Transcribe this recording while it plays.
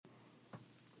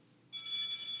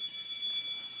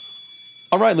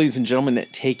All right, ladies and gentlemen,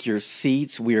 take your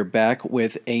seats. We are back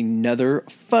with another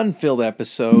fun-filled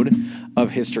episode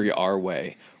of History Our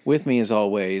Way. With me, as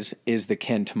always, is the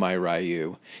Ken to my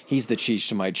Ryu. He's the Cheech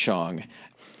to my Chong.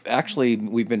 Actually,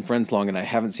 we've been friends long, and I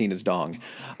haven't seen his dong.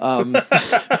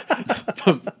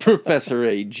 Professor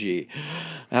A.G.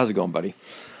 How's it going, buddy?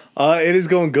 It is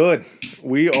going good.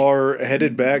 We are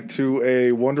headed back to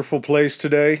a wonderful place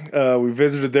today. We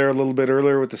visited there a little bit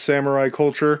earlier with the samurai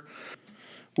culture.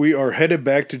 We are headed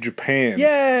back to Japan.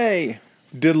 Yay!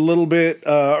 Did a little bit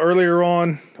earlier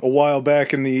on, a while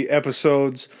back in the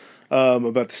episodes,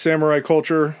 about the samurai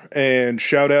culture. And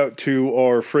shout out to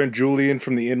our friend Julian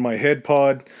from the In My Head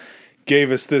pod. Gave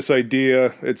us this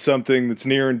idea. It's something that's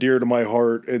near and dear to my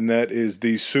heart, and that is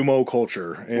the sumo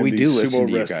culture. And we the do sumo listen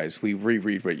to you wrestling. guys. We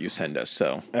reread what you send us,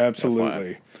 so...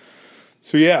 Absolutely.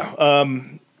 So yeah,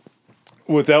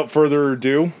 without further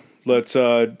ado, let's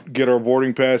get our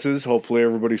boarding passes. Hopefully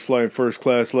everybody's flying first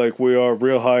class like we are,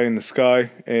 real high in the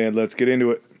sky, and let's get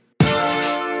into it.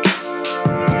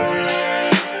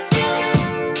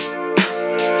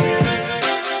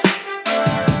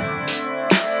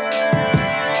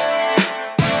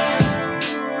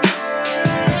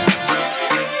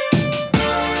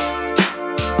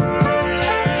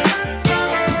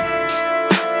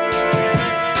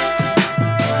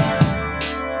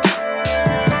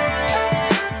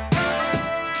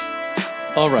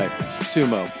 All right,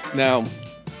 sumo. Now,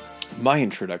 my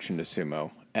introduction to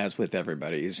sumo, as with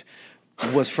everybody's,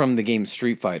 was from the game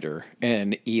Street Fighter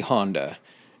and E. Honda,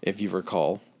 if you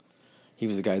recall. He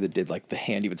was the guy that did like the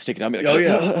hand. He would stick it out and be like, Oh,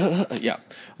 yeah. yeah.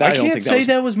 I can't say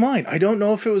that was mine. I don't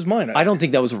know if it was mine. I don't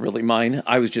think that was really mine.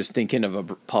 I was just thinking of a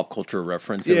pop culture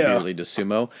reference that would really to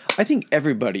sumo. I think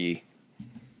everybody,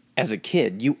 as a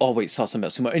kid, you always saw something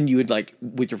about sumo, and you would like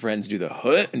with your friends do the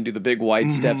hood and do the big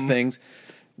wide steps things.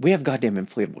 We have goddamn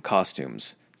inflatable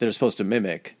costumes that are supposed to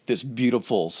mimic this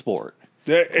beautiful sport.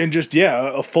 And just,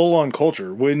 a full-on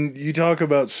culture. When you talk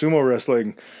about sumo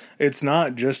wrestling, it's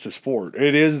not just a sport.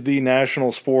 It is the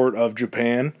national sport of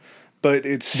Japan, but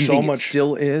it's Do you so think much... it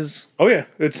still is? Oh, yeah.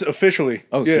 It's officially.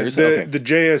 Oh, seriously? Okay. The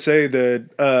JSA,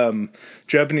 the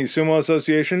Japanese Sumo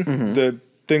Association, the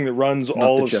thing that runs Not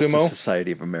all the of Justice sumo,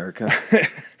 Society of America.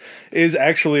 is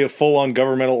actually a full-on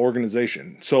governmental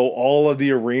organization. So all of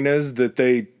the arenas that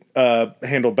they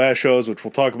handle bash shows, which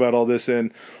we'll talk about all this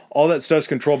in, all that stuff's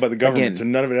controlled by the government, Again, so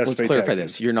none of it has to let's pay clarify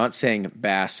taxes. this. You're not saying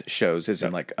bass shows as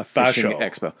in like a Bass fishing show.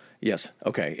 expo. Yes.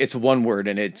 Okay. It's one word,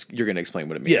 and you're going to explain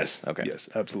what it means. Yes. Okay. Yes,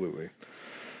 absolutely.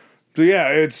 So yeah,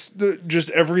 it's just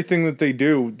everything that they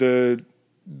do.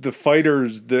 The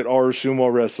fighters that are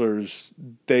sumo wrestlers,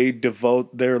 they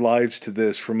devote their lives to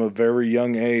this from a very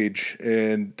young age,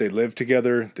 and they live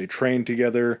together, they train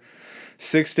together.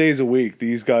 6 days a week,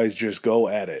 these guys just go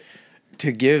at it.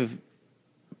 To give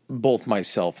both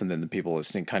myself and then the people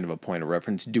listening kind of a point of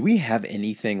reference, do we have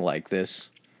anything like this?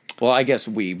 Well, I guess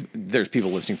there's people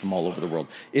listening from all over the world.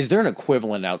 Is there an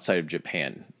equivalent outside of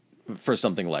Japan for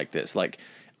something like this? Like,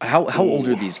 how old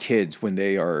are these kids when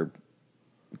they are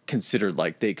considered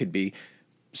like they could be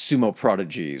sumo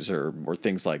prodigies or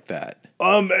things like that?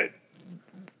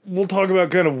 We'll talk about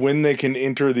kind of when they can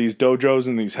enter these dojos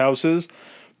and these houses.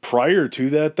 Prior to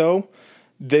that, though,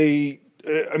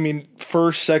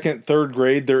 first, second, third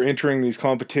grade, they're entering these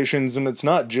competitions, and it's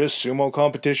not just sumo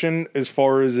competition as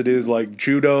far as it is like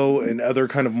judo and other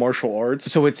kind of martial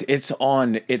arts. So it's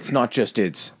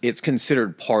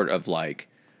considered part of like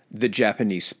the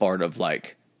Japanese sport of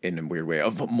like, in a weird way,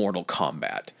 of Mortal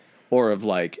Kombat or of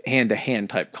like hand-to-hand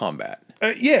type combat.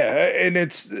 And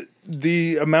it's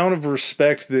the amount of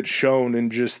respect that's shown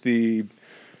in just the,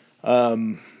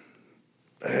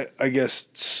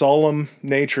 solemn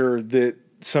nature that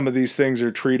some of these things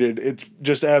are treated. It's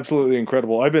just absolutely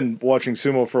incredible. I've been watching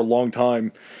sumo for a long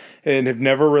time and have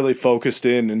never really focused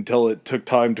in until it took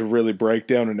time to really break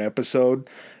down an episode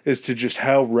as to just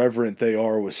how reverent they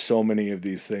are with so many of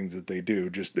these things that they do.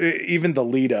 Just even the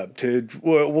lead up to,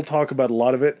 we'll talk about a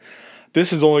lot of it.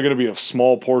 This is only going to be a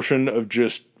small portion of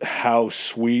just how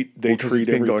sweet they treat everything.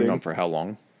 It's been going on for how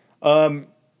long?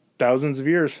 Thousands of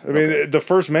years. I mean, the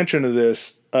first mention of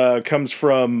this comes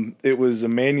from, it was a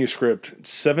manuscript,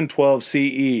 712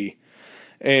 CE,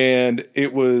 and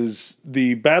it was,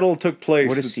 the battle took place.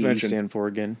 What does CE stand for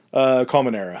again?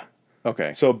 Common Era.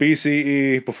 Okay. So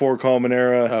BCE, before Common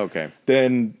Era. Okay.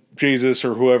 Then Jesus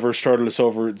or whoever started us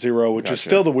over at zero, which is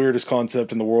still the weirdest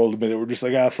concept in the world. But we're just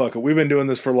like, fuck it. We've been doing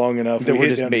this for long enough. We're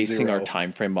just basing our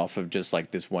time frame off of just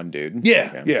like this one dude.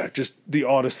 Yeah. Just the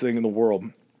oddest thing in the world.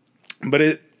 But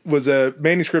it was a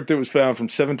manuscript that was found from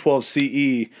 712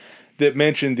 CE that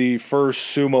mentioned the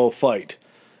first sumo fight.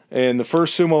 And the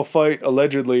first sumo fight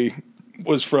allegedly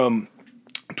was from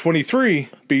 23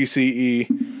 BCE,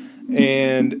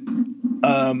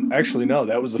 and actually, no,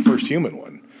 that was the first human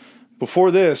one.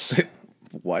 Before this...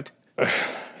 What?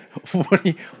 What do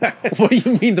you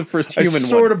mean the first human one? I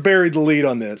sort of buried the lead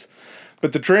on this.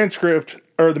 But the transcript,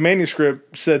 or the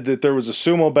manuscript, said that there was a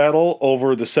sumo battle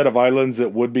over the set of islands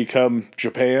that would become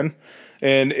Japan.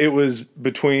 And it was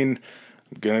between,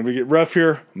 I'm going to get rough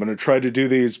here, I'm going to try to do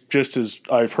these just as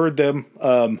I've heard them.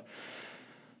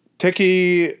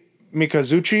 Teki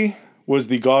Mikazuchi was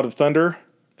the god of thunder,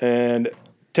 and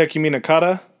Teki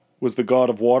Minakata was the god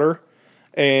of water.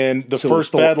 And the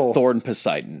first battle... Thor and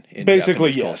Poseidon in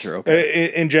basically, Japanese yes. culture.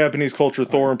 Okay. In Japanese culture,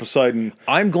 Thor and Poseidon.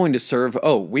 I'm going to serve...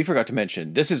 Oh, we forgot to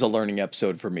mention, this is a learning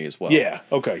episode for me as well. Yeah,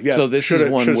 okay. Yeah. So this is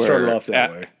one where started off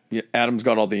that way. Adam's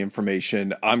got all the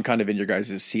information. I'm kind of in your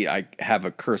guys' seat. I have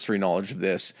a cursory knowledge of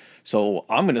this. So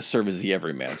I'm going to serve as the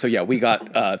everyman. So yeah, we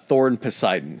got Thor and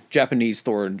Poseidon. Japanese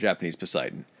Thor and Japanese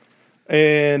Poseidon.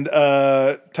 And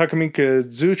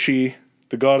Takamikazuchi,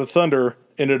 the god of thunder,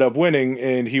 ended up winning,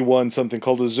 and he won something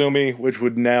called Azumi, which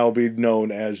would now be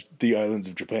known as the islands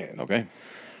of Japan. Okay.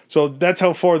 So that's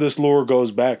how far this lore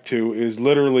goes back to, is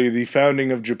literally the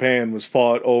founding of Japan was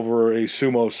fought over a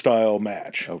sumo-style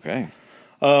match. Okay.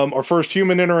 Our first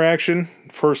human interaction,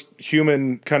 first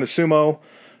human kind of sumo,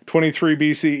 23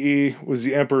 BCE, was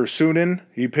the Emperor Sunin.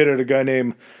 He pitted a guy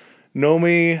named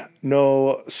Nomi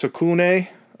no Sukune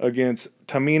against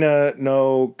Tamina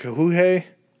no Kahuhe.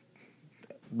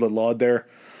 The laud there.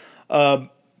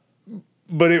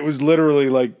 But it was literally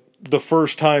like the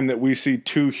first time that we see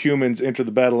two humans enter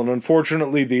the battle, and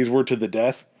unfortunately these were to the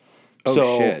death.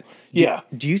 Oh, shit. Yeah.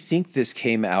 Do you think this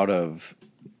came out of,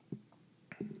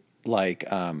 like,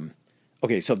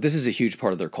 okay, so this is a huge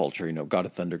part of their culture, you know, god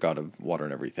of thunder, god of water,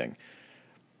 and everything.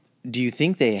 Do you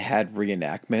think they had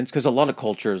reenactments? Because a lot of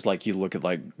cultures, like you look at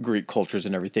like Greek cultures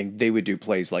and everything, they would do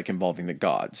plays like involving the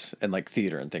gods and like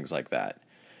theater and things like that.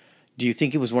 Do you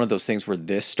think it was one of those things where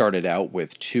this started out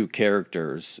with two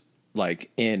characters,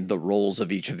 like in the roles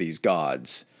of each of these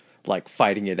gods, like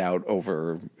fighting it out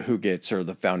over who gets or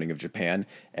the founding of Japan,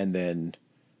 and then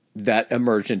that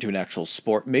emerged into an actual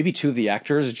sport? Maybe two of the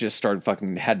actors just started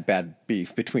had bad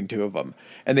beef between two of them,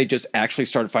 and they just actually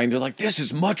started fighting. They're like, this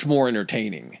is much more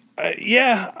entertaining.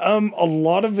 A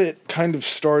lot of it kind of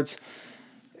starts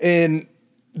in...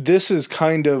 This is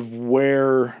kind of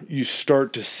where you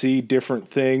start to see different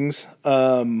things.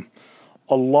 A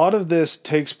lot of this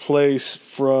takes place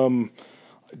from...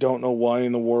 I don't know why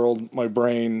in the world my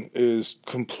brain is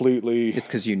completely... It's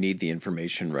because you need the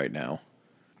information right now.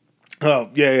 Oh,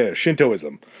 yeah,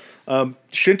 Shintoism.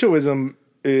 Shintoism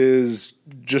is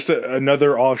just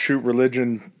another offshoot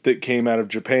religion that came out of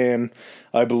Japan.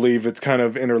 I believe it's kind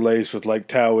of interlaced with like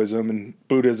Taoism and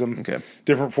Buddhism, okay,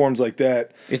 different forms like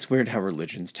that. It's weird how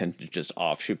religions tend to just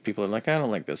offshoot. People are like, I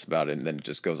don't like this about it, and then it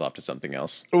just goes off to something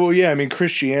else. Well, yeah, I mean,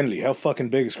 Christianity. How fucking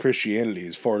big is Christianity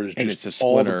as far as and just it's a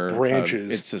splinter, all the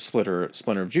branches? It's a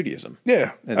splinter of Judaism.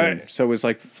 Yeah, and then, so it was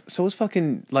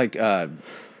fucking like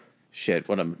shit.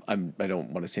 What I don't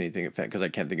want to say anything because I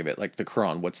can't think of it. Like the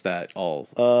Quran. What's that all?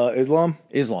 Islam.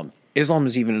 Islam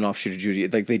is even an offshoot of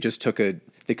Judaism. Like they just took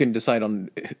they couldn't decide on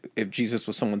if Jesus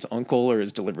was someone's uncle or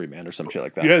his delivery man or some shit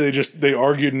like that. Yeah, they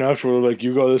argued enough where like,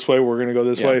 you go this way, we're going to go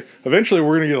this way. Eventually,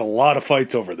 we're going to get a lot of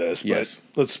fights over this. Yes.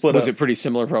 But let's split up. Was it pretty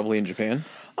similar probably in Japan?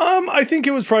 I think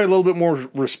it was probably a little bit more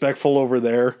respectful over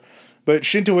there. But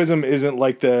Shintoism isn't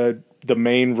like the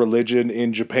main religion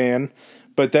in Japan.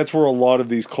 But that's where a lot of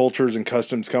these cultures and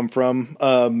customs come from.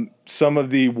 Some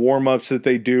of the warm-ups that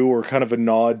they do are kind of a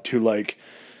nod to like...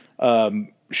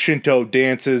 Shinto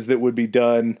dances that would be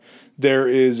done. There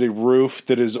is a roof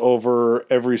that is over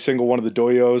every single one of the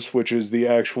doyos, which is the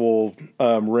actual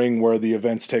ring where the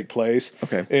events take place.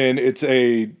 Okay. And it's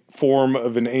a form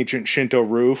of an ancient Shinto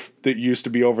roof that used to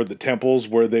be over the temples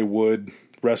where they would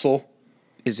wrestle.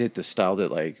 Is it the style that,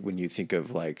 like, when you think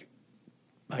of, like,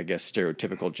 I guess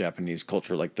stereotypical Japanese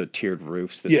culture, like the tiered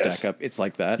roofs that stack up? It's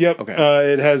like that? Yep.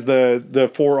 Okay. It has the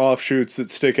four offshoots that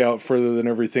stick out further than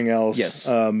everything else. Yes.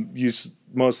 Use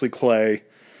mostly clay.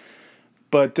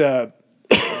 But the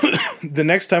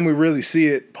next time we really see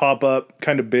it pop up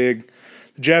kind of big,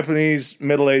 the Japanese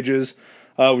Middle Ages,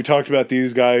 we talked about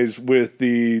these guys with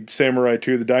the samurai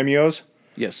too, the daimyos.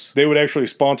 Yes. They would actually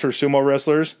sponsor sumo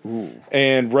wrestlers. Ooh.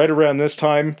 And right around this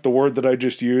time, the word that I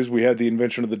just used, we had the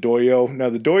invention of the doyo. Now,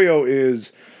 the doyo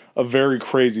is a very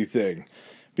crazy thing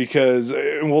because,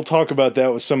 and we'll talk about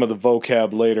that with some of the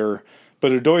vocab later,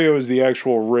 but a doyo is the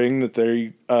actual ring that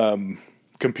they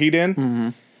compete in. Mm-hmm.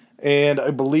 And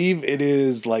I believe it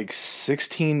is like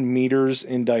 16 meters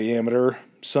in diameter,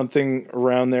 something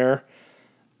around there.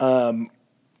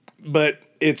 but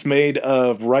it's made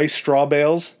of rice straw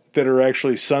bales that are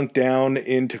actually sunk down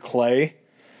into clay.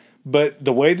 But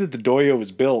the way that the doyo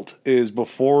is built is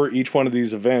before each one of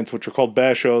these events, which are called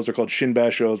bashos, they're called shin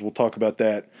bashos. We'll talk about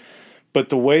that. But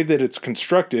the way that it's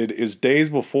constructed is days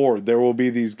before, there will be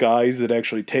these guys that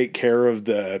actually take care of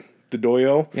the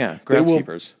doyo. Yeah,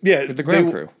 groundskeepers. Yeah, the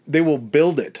ground crew. They will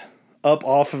build it up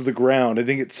off of the ground. I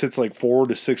think it sits like 4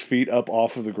 to 6 feet up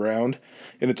off of the ground.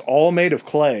 And it's all made of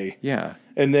clay. Yeah.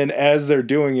 And then as they're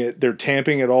doing it, they're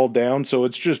tamping it all down. So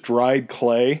it's just dried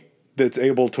clay that's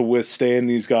able to withstand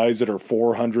these guys that are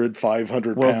 400,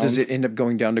 500 pounds. Well, does it end up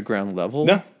going down to ground level?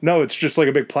 No, it's just like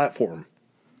a big platform.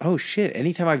 Oh, shit.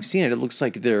 Anytime I've seen it, it looks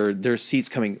like there's seats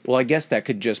coming. Well, I guess that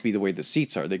could just be the way the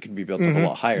seats are. They could be built up a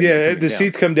lot higher. Yeah, the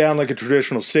seats come down like a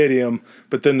traditional stadium,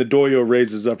 but then the doyo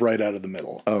raises up right out of the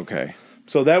middle. Okay.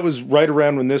 So that was right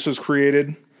around when this was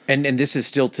created. And this is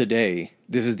still today.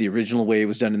 This is the original way it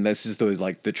was done, and this is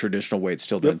the traditional way it's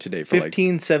still done today. For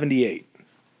 1578.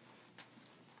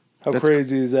 How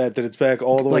crazy is that it's back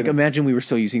all the way? Like, imagine we were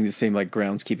still using the same, like,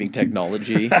 groundskeeping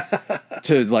technology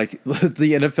to, like,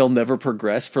 the NFL never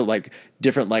progressed for, like,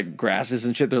 different, like, grasses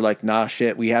and shit. They're like, nah,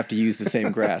 shit, we have to use the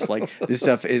same grass. Like, this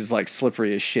stuff is, like,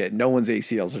 slippery as shit. No one's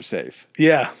ACLs are safe.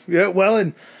 Yeah. Well,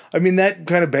 and I mean, that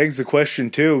kind of begs the question,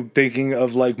 too, thinking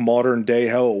of, like, modern day,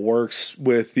 how it works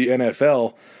with the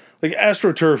NFL. Like,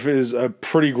 AstroTurf is a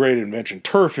pretty great invention.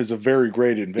 Turf is a very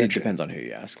great invention. It depends on who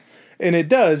you ask. And it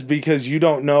does, because you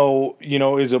don't know,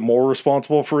 is it more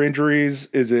responsible for injuries?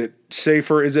 Is it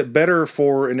safer? Is it better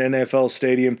for an NFL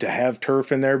stadium to have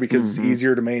turf in there because it's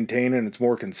easier to maintain and it's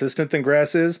more consistent than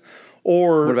grass is?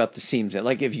 Or what about the seams?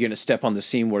 Like, if you're going to step on the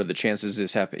seam, what are the chances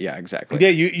this happens? Yeah, exactly. Yeah,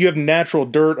 you have natural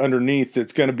dirt underneath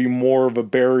that's going to be more of a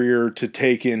barrier to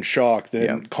take in shock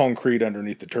than concrete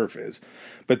underneath the turf is.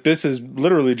 But this is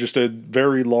literally just a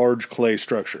very large clay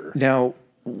structure. Now,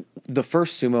 the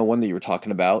first sumo one that you were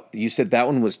talking about, you said that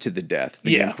one was to the death.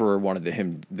 The emperor wanted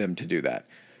them to do that.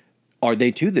 Are they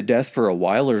to the death for a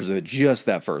while, or is it just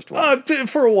that first one?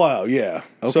 For a while, yeah.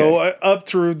 Okay. So up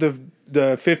through the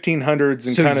 1500s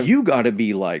and so you got to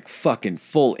be like fucking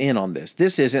full in on this.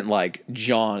 This isn't like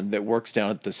John that works down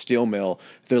at the steel mill.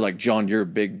 They're like, John, you're a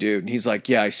big dude, and he's like,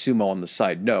 yeah, I sumo on the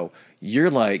side. No,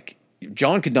 you're like,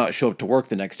 John could not show up to work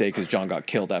the next day because John got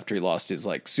killed after he lost his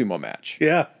like sumo match.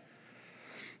 Yeah.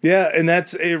 Yeah, and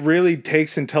it really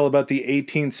takes until about the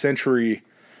 18th century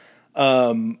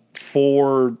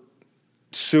for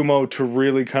sumo to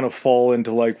really kind of fall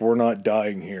into like, we're not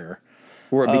dying here.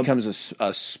 Where it becomes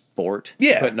a sport,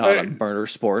 but not a murder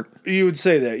sport. You would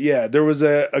say that, yeah. There was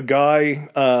a guy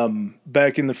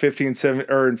back in the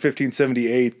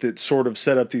 1578 that sort of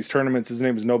set up these tournaments. His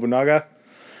name was Nobunaga,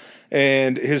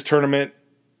 and his tournament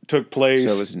took place.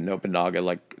 So it was Nobunaga,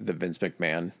 like the Vince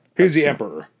McMahon. He's the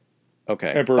emperor.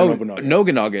 Okay. Emperor Nobunaga.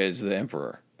 Nobunaga is the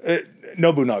emperor.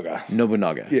 Nobunaga.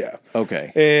 Yeah.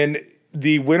 Okay. And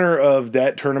the winner of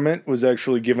that tournament was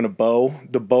actually given a bow.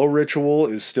 The bow ritual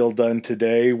is still done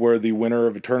today, where the winner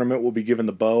of a tournament will be given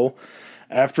the bow.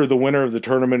 After the winner of the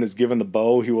tournament is given the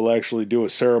bow, he will actually do a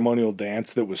ceremonial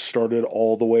dance that was started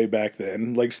all the way back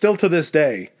then. Like, still to this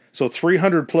day. So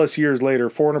 300 plus years later,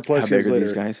 400 plus years later. How big are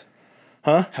these guys?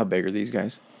 Huh? How big are these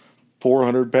guys?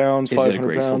 400 pounds, 500 pounds. Is it a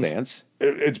graceful dance?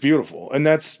 It's beautiful. And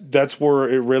that's where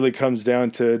it really comes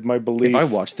down to my belief. If I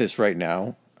watch this right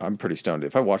now, I'm pretty stoned.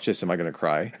 If I watch this, am I going to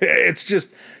cry?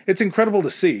 It's incredible to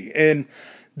see. And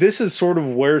this is sort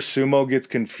of where sumo gets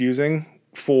confusing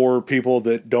for people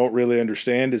that don't really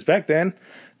understand, is back then,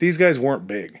 these guys weren't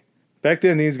big. Back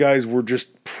then, these guys were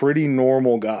just pretty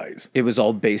normal guys. It was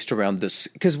all based around this,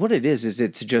 because what it is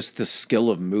it's just the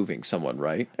skill of moving someone,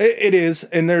 right? It is,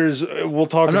 and we'll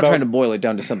talk about... I'm not trying to boil it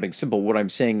down to something simple. What I'm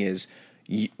saying is,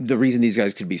 the reason these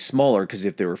guys could be smaller, because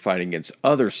if they were fighting against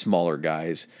other smaller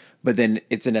guys, but then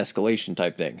it's an escalation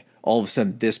type thing. All of a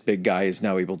sudden, this big guy is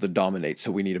now able to dominate, so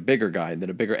we need a bigger guy, and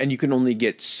then a bigger... And you can only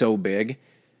get so big,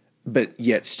 but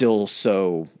yet still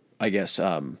so, I guess,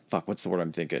 what's the word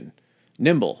I'm thinking?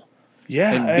 Nimble.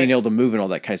 Yeah. And being able to move and all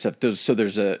that kind of stuff. So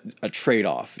there's a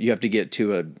trade-off. You have to get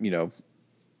to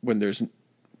when there's...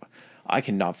 I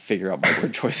cannot figure out my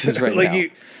word choices right now.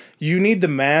 You need the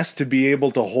mass to be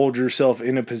able to hold yourself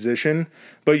in a position,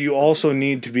 but you also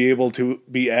need to be able to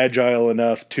be agile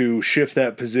enough to shift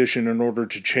that position in order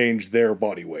to change their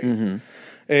body weight.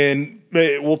 Mm-hmm. And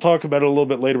we'll talk about it a little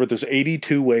bit later, but there's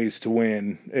 82 ways to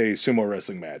win a sumo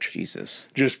wrestling match. Jesus.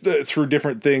 Just through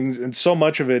different things. And so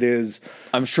much of it is...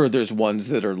 I'm sure there's ones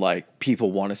that are like,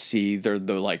 people want to see. They're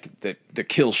like the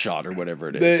kill shot or whatever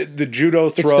it is. The judo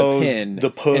throws, it's the pin, the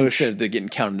push. Instead of the getting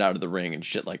counted out of the ring and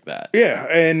shit like that. Yeah,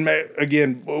 and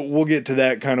again, we'll get to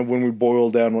that kind of when we boil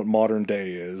down what modern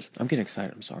day is. I'm getting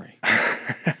excited. I'm sorry.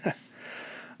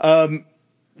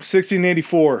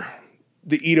 1684,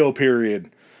 the Edo period,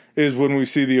 is when we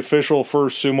see the official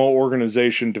first sumo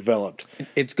organization developed.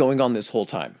 It's going on this whole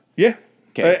time. Yeah.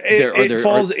 Okay. It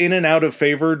falls in and out of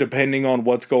favor depending on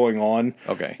what's going on.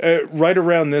 Okay. Right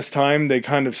around this time, they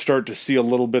kind of start to see a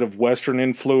little bit of Western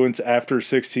influence after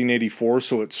 1684,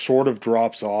 so it sort of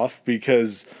drops off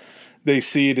because they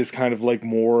see it as kind of like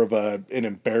more of an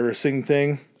embarrassing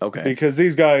thing. Okay. Because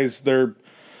these guys,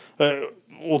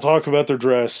 we'll talk about their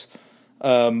dress,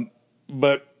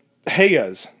 but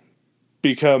heias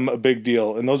become a big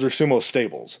deal, and those are sumo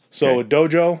stables. So a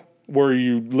dojo, where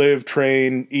you live,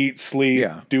 train, eat, sleep,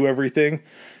 do everything.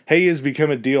 Heias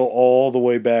become a deal all the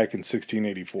way back in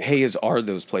 1684. Heias are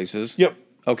those places? Yep.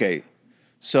 Okay.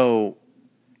 So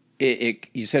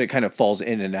you said it kind of falls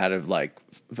in and out of like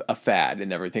a fad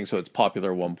and everything. So it's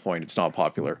popular at one point, it's not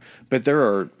popular. But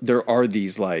there are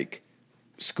these like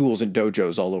schools and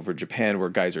dojos all over Japan where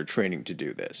guys are training to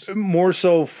do this. More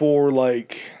so for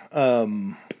like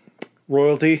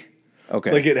royalty.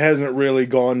 Okay. Like it hasn't really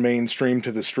gone mainstream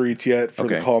to the streets yet for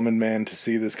the common man to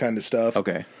see this kind of stuff.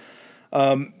 Okay.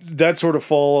 That sort of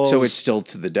follows. So it's still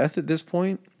to the death at this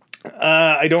point?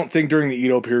 I don't think during the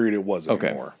Edo period it was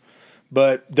anymore.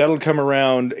 But that'll come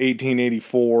around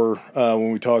 1884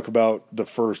 when we talk about the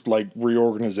first like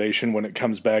reorganization when it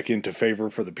comes back into favor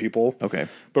for the people. Okay.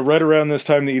 But right around this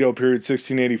time, the Edo period,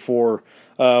 1684,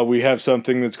 we have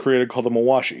something that's created called the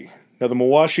mawashi. Now, the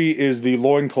mawashi is the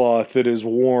loincloth that is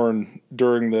worn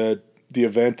during the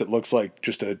event that looks like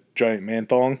just a giant man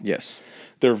thong. Yes.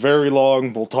 They're very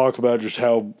long. We'll talk about just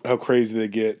how crazy they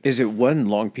get. Is it one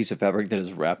long piece of fabric that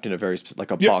is wrapped in a very like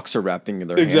a boxer wrapping in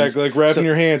their hands? Exactly, like wrapping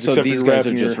your hands. So except these guys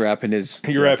are just wrapping his...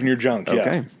 You're wrapping your junk,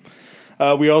 okay.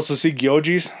 Yeah. We also see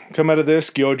gyojis come out of this.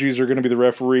 Gyojis are going to be the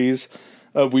referees.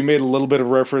 We made a little bit of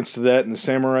reference to that in the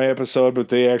samurai episode, but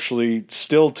they actually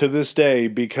still to this day,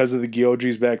 because of the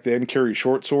gyojis back then, carry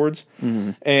short swords.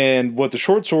 Mm-hmm. And what the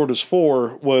short sword is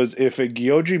for was if a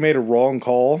gyoji made a wrong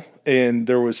call and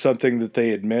there was something that they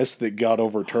had missed that got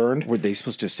overturned. Were they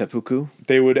supposed to seppuku?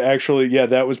 They would actually,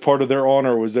 that was part of their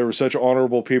honor, was they were such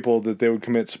honorable people that they would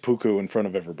commit seppuku in front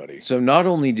of everybody. So not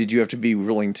only did you have to be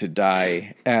willing to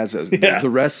die as the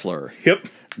wrestler,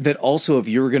 that also if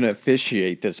you were going to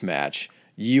officiate this match,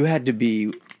 you had to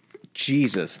be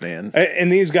Jesus, man.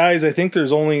 And these guys, I think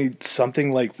there's only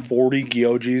something like 40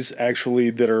 gyojis actually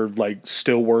that are like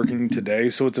still working today.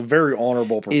 So it's a very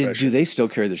honorable profession. Do they still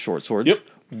carry the short swords? Yep.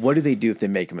 What do they do if they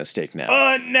make a mistake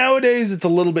now? Nowadays, it's a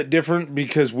little bit different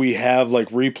because we have like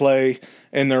replay,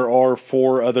 and there are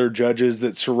 4 other judges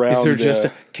that surround. Is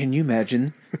there can you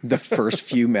imagine the first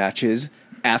few matches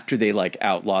after they like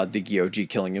outlawed the Gyoji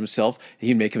killing himself?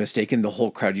 He'd make a mistake, and the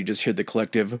whole crowd, you just hear the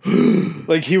collective.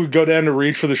 Like he would go down to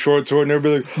reach for the short sword, and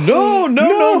everybody like, no,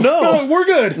 we're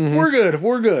good,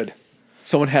 we're good.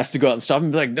 Someone has to go out and stop him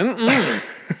and be like,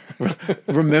 mm-mm.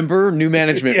 Remember, new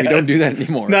management. We don't do that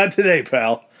anymore. Not today,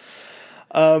 pal.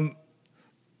 So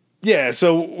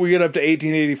we get up to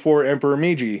 1884. Emperor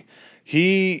Meiji,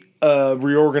 he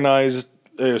reorganized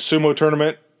a sumo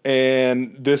tournament,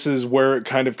 and this is where it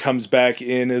kind of comes back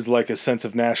in as like a sense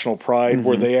of national pride,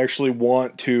 where they actually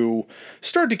want to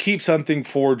start to keep something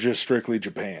for just strictly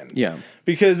Japan. Yeah.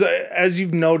 Because as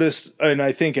you've noticed, and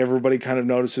I think everybody kind of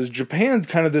notices, Japan's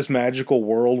kind of this magical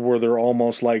world where they're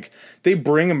almost like, they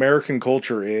bring American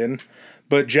culture in,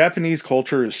 but Japanese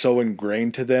culture is so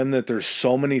ingrained to them that there's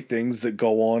so many things that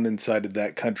go on inside of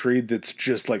that country that's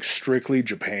just like strictly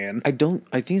Japan. I think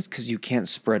it's because you can't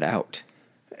spread out.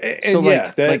 And so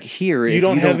like here, you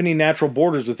don't have any natural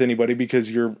borders with anybody because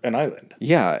you're an island.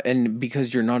 Yeah, and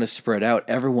because you're not as spread out,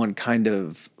 everyone kind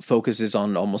of focuses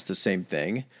on almost the same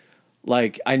thing.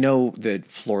 Like, I know that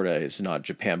Florida is not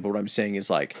Japan, but what I'm saying is,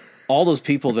 like, all those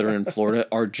people that are in Florida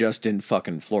are just in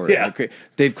fucking Florida. Yeah. Like,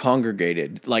 they've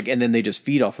congregated, like, and then they just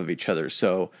feed off of each other.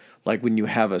 So, like, when you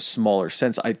have a smaller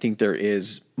sense, I think there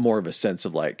is more of a sense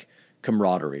of, like,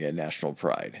 camaraderie and national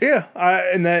pride. Yeah,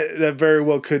 and that very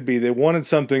well could be. They wanted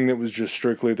something that was just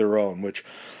strictly their own, which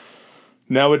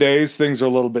nowadays things are a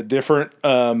little bit different.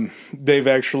 They've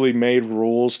actually made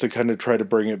rules to kind of try to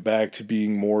bring it back to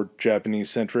being more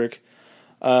Japanese-centric.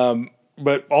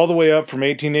 But all the way up from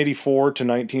 1884 to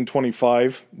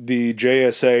 1925, the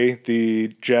JSA, the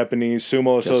Japanese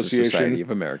Sumo Justice Association, Society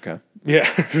of America. yeah,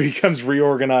 becomes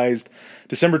reorganized.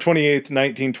 December 28th,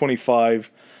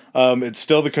 1925. It's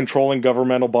still the controlling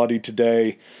governmental body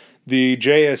today. The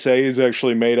JSA is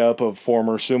actually made up of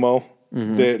former sumo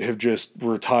that have just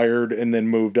retired and then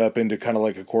moved up into kind of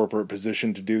like a corporate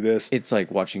position to do this. It's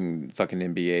like watching fucking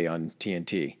NBA on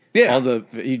TNT. Yeah.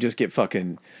 You just get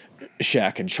fucking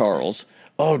Shaq and Charles.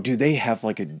 Oh, do they have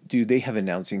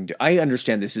announcing? I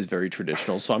understand this is very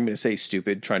traditional, so I'm going to say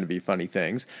stupid, trying to be funny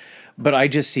things. But I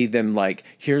just see them like,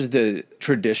 here's the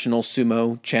traditional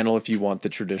sumo channel if you want the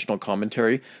traditional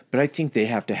commentary. But I think they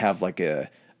have to have like a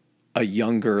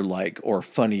younger, like, or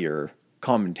funnier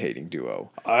commentating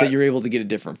duo that you're able to get a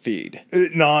different feed.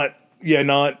 Not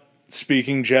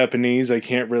speaking Japanese. I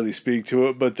can't really speak to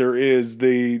it, but there is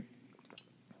the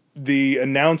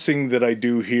announcing that I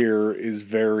do here is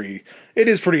it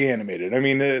is pretty animated. I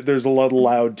mean, there's a lot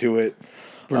loud to it.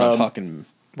 We're not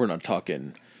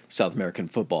talking South American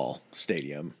football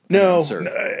stadium. No,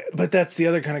 but that's the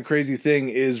other kind of crazy thing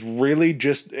is really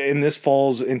just, and this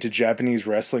falls into Japanese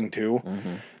wrestling too.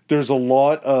 Mm-hmm. There's a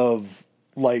lot of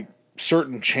like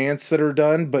certain chants that are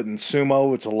done, but in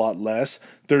sumo it's a lot less.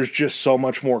 There's just so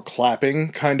much more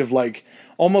clapping, kind of like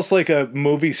almost like a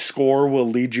movie score will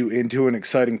lead you into an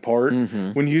exciting part.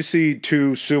 Mm-hmm. When you see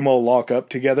two sumo lock up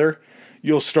together,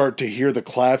 you'll start to hear the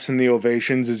claps and the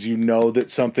ovations as you know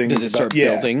that something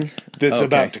building that's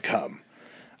about to come.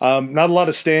 Not a lot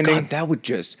of standing.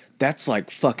 God, that's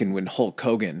like fucking when Hulk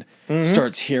Hogan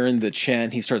starts hearing the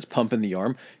chant, he starts pumping the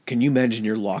arm. Can you imagine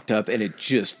you're locked up and it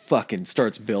just fucking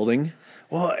starts building?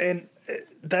 Well, and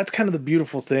that's kind of the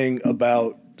beautiful thing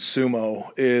about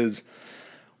sumo is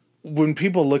when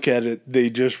people look at it, they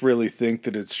just really think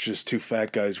that it's just two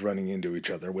fat guys running into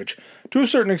each other, which to a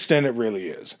certain extent it really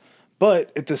is.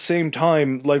 But at the same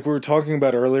time, like we were talking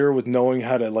about earlier with knowing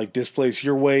how to like displace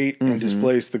your weight and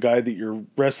displace the guy that you're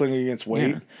wrestling against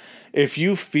weight, if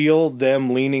you feel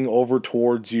them leaning over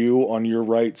towards you on your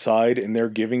right side and they're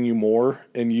giving you more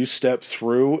and you step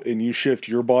through and you shift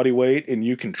your body weight and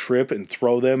you can trip and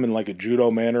throw them in like a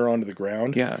judo manner onto the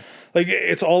ground. Yeah. Like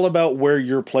it's all about where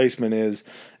your placement is.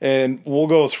 And we'll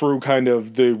go through kind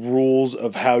of the rules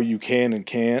of how you can and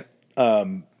can't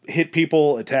hit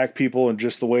people, attack people, and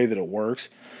just the way that it works.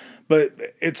 But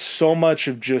it's so much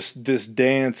of just this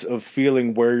dance of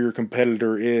feeling where your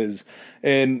competitor is.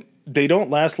 And they don't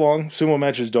last long. Sumo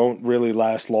matches don't really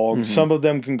last long. Mm-hmm. Some of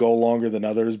them can go longer than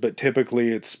others, but typically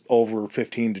it's over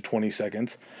 15 to 20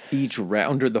 seconds. Each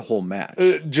round or the whole match?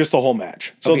 Just the whole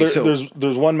match. So,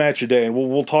 there's one match a day, and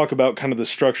we'll talk about kind of the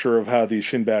structure of how these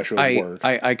Shinbashos work.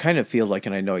 I kind of feel like,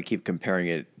 and I know I keep comparing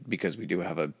it because we do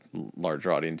have a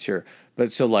larger audience here,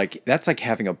 but so like that's like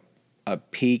having a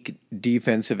peak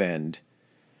defensive end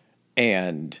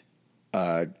and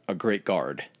a great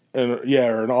guard. Or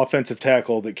an offensive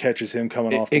tackle that catches him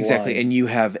coming off the line. Exactly,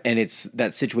 and it's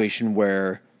that situation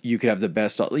where you could have the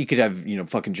best. You could have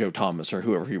fucking Joe Thomas or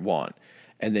whoever you want,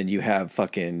 and then you have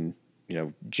fucking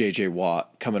J.J.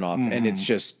 Watt coming off, and it's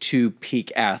just two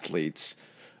peak athletes.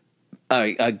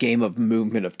 A game of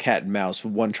movement of cat and mouse,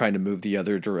 one trying to move the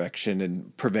other direction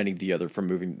and preventing the other from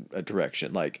moving a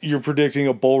direction. Like you're predicting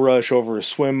a bull rush over a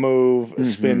swim move, a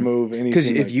spin move, anything. Because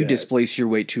if you displace your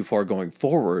weight too far going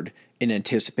forward in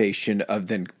anticipation of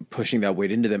then pushing that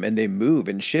weight into them, and they move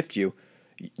and shift you,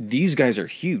 these guys are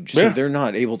huge, so they're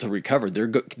not able to recover. They're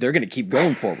going to keep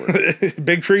going forward.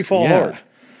 Big tree fall hard.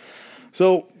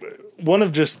 So one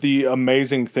of just the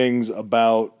amazing things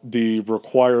about the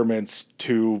requirements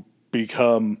to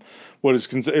become what is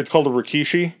it's called a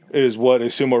rikishi is what a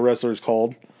sumo wrestler is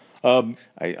called.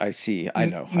 I see. I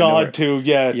know. Nod to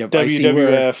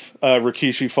WWF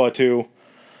Rikishi Fatu.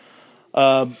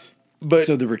 But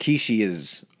so the rikishi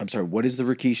is. I'm sorry. What is the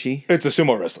rikishi? It's a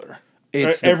sumo wrestler.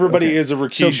 Everybody is a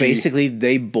rikishi. So basically,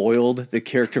 they boiled the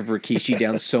character of rikishi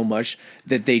down so much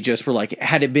that they just were like,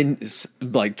 had it been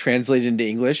like translated into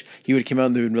English, he would come out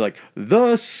and they would be like,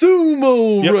 the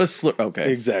sumo wrestler.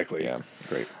 Okay, exactly. Yeah,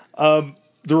 great.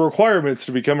 The requirements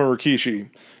to become a rikishi: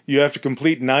 you have to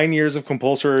complete 9 years of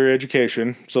compulsory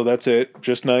education. So that's it,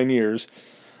 just 9 years.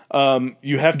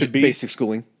 You have to be basic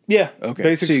schooling. Yeah. Okay.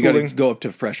 Basic so you schooling. got to go up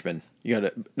to freshman. You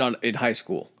got to not in high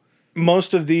school.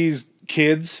 Most of these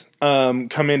kids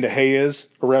come into Heiyas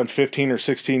around 15 or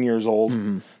 16 years old.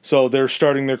 Mm-hmm. So they're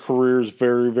starting their careers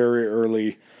very, very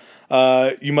early.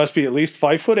 You must be at least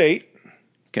 5'8",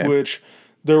 which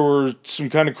there were some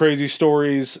kind of crazy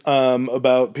stories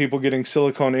about people getting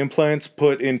silicone implants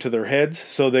put into their heads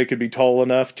so they could be tall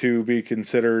enough to be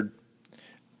considered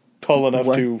tall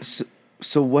enough to...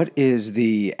 So what is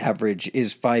the average?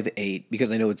 Is 5'8",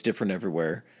 because I know it's different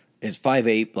everywhere. Is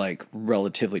 5'8" like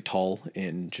relatively tall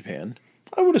in Japan?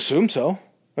 I would assume so.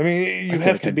 I mean, you I feel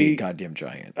have like to I'd be a goddamn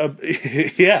giant.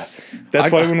 Yeah,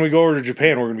 that's why when we go over to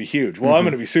Japan, we're going to be huge. Well, I'm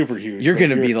going to be super huge. You're going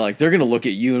to be like, they're going to look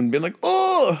at you and be like,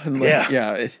 oh, and like,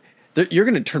 yeah. You're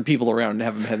going to turn people around and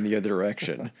have them head in the other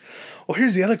direction. Well,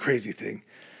 here's the other crazy thing.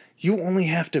 You only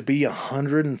have to be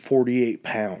 148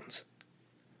 pounds.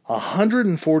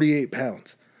 148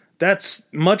 pounds. That's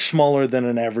much smaller than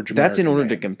an average American That's in order man.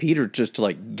 to compete or just to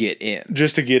like get in?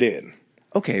 Just to get in.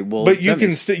 Okay, well, but you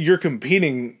can you're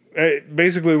competing.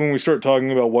 Basically, when we start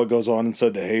talking about what goes on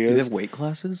inside the Heias, do they have weight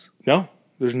classes? No,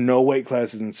 there's no weight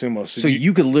classes in sumo. So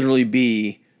you could literally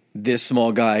be this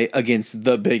small guy against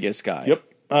the biggest guy. Yep.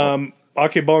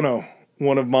 Akebono,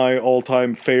 one of my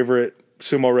all-time favorite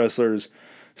sumo wrestlers.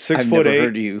 6'8". I've never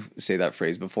heard you say that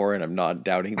phrase before, and I'm not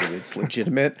doubting that it's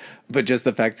legitimate. But just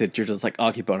the fact that you're just like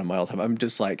Akebono my all time, I'm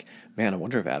just like, man, I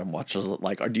wonder if Adam watches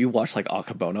like, or do you watch like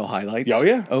Akebono highlights? Oh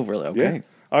yeah. Oh really? Okay. Yeah.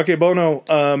 Akebono,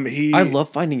 I love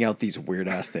finding out these weird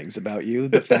ass things about you.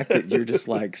 The fact that you're just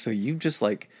like, so you just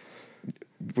like,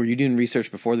 were you doing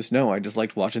research before this? No, I just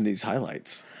liked watching these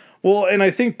highlights. Well, and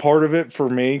I think part of it for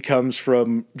me comes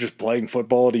from just playing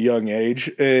football at a young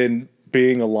age and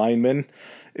being a lineman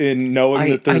and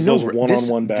knowing that there's those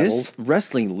one-on-one battles. This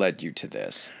wrestling led you to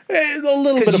this. A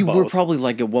little bit of you both. Were probably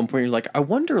like at one point, you're like, I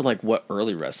wonder like what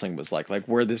early wrestling was like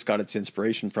where this got its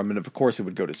inspiration from. And of course it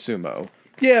would go to sumo.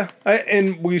 Yeah,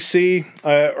 and we see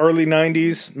early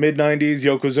 90s, mid 90s,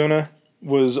 Yokozuna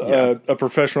was a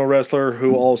professional wrestler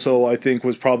who also, I think,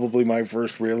 was probably my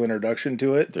first real introduction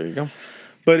to it. There you go.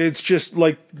 But it's just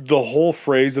like the whole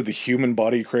phrase that the human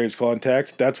body craves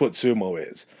contact. That's what sumo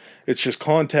is. It's just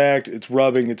contact, it's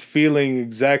rubbing, it's feeling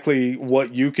exactly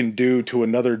what you can do to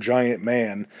another giant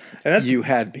man. And that's, you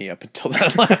had me up until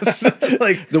that last.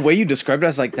 Like the way you described it, I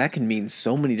was like, that can mean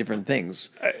so many different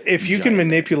things. If you can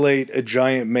manipulate a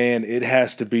giant man, it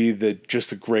has to be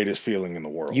just the greatest feeling in the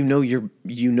world.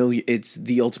 It's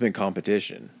the ultimate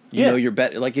competition. You know you're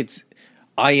better. Like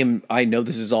I know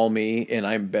this is all me, and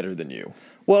I'm better than you.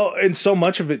 Well, and so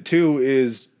much of it too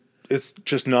is it's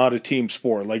just not a team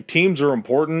sport. Like teams are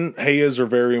important, Heias are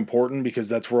very important because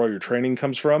that's where all your training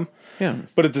comes from. Yeah.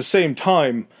 But at the same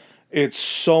time, it's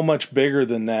so much bigger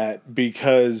than that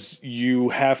because you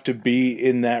have to be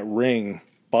in that ring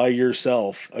by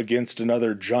yourself against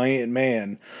another giant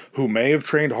man who may have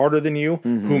trained harder than you,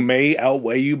 who may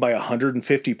outweigh you by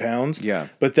 150 pounds. Yeah.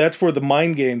 But that's where the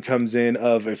mind game comes in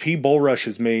of if he bull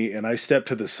rushes me and I step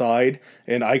to the side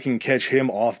and I can catch him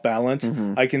off balance,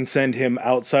 I can send him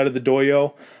outside of the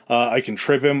doyo, I can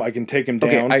trip him, I can take him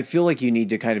down. Okay, I feel like you need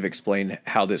to kind of explain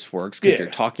how this works because you're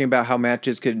talking about how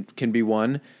matches can be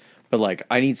won, but like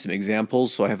I need some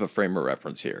examples so I have a frame of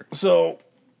reference here. So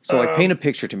like paint a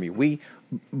picture to me.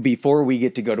 Before we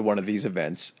get to go to one of these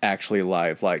events actually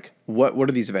live, like what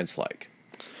are these events like?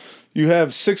 You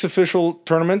have 6 official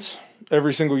tournaments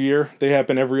every single year. They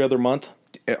happen every other month.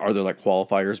 Are there like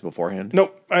qualifiers beforehand?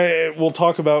 Nope. We'll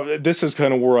talk about this is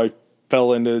kind of where I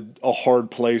fell into a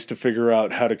hard place to figure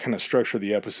out how to kind of structure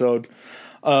the episode.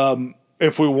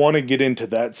 If we want to get into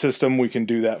that system, we can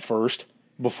do that first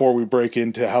before we break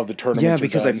into how the tournaments are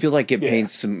because done. I feel like it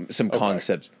paints some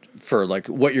concepts for like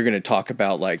what you're going to talk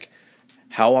about, like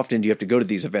how often do you have to go to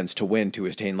these events to win to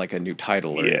attain like a new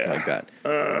title or anything like that?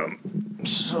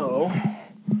 So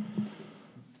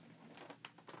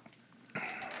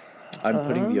I'm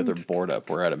putting the other board up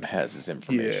where Adam has his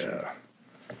information. Yeah.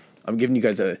 I'm giving you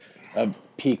guys a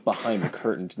peek behind the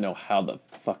curtain to know how the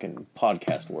fucking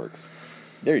podcast works.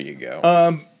 There you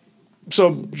go.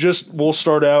 So we'll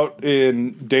start out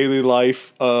in daily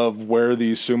life of where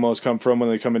these sumos come from when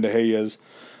they come into Heias.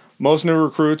 Most new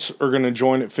recruits are going to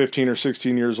join at 15 or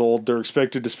 16 years old. They're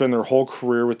expected to spend their whole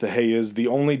career with the Heias. The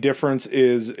only difference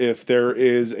is if there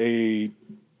is a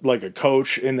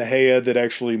coach in the Heia that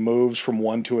actually moves from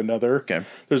one to another. Okay.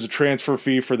 There's a transfer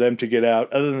fee for them to get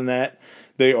out. Other than that,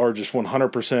 they are just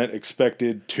 100%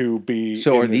 expected to be.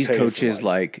 So are these coaches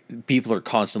like people are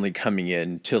constantly coming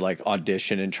in to like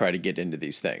audition and try to get into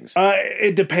these things?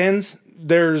 It depends.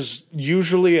 There's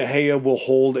usually a Heia will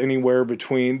hold anywhere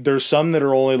between. There's some that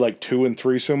are only like 2 and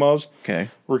 3 sumos. Okay.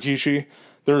 Rikishi.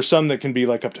 There are some that can be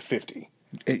like up to 50.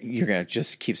 You're going to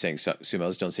just keep saying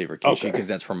sumos, don't say Rikishi, because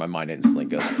that's where my mind instantly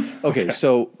goes. Okay,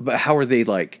 so, but how are they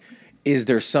like, is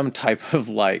there some type of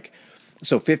like,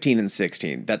 so 15 and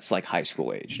 16, that's like high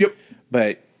school age. Yep.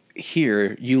 But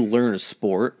here, you learn a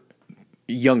sport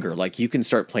younger, like you can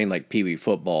start playing like pee-wee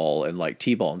football and like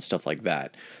t-ball and stuff like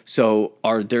that. So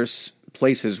are there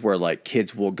places where like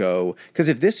kids will go, because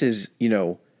if this is,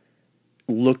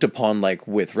 looked upon like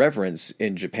with reverence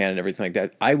in Japan and everything like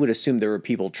that. I would assume there were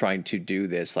people trying to do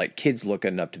this, like kids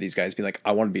looking up to these guys, being like,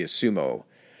 I want to be a sumo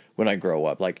when I grow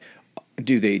up. Like,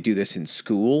 do they do this in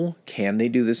school? Can they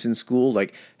do this in school?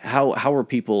 Like, how are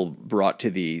people brought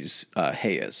to these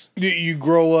heias? You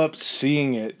grow up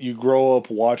seeing it. You grow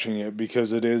up watching it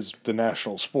because it is the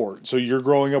national sport. So you're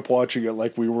growing up watching it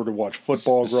like we were to watch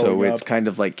football growing up. So it's kind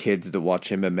of like kids that watch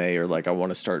MMA or like, I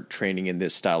want to start training in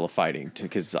this style of fighting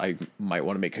because I might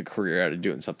want to make a career out of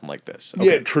doing something like this.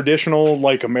 Okay. Yeah, traditional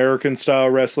like American style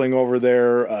wrestling over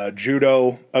there,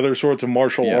 judo, other sorts of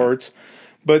martial arts.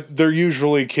 But they're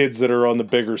usually kids that are on the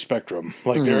bigger spectrum.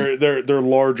 Like they're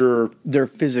larger. Their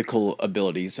physical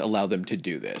abilities allow them to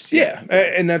do this. Yeah.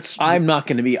 And that's. I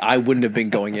wouldn't have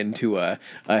been going into a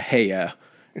heia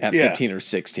at 15 or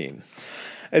 16.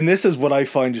 And this is what I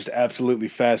find just absolutely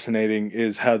fascinating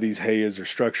is how these heias are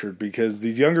structured, because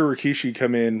these younger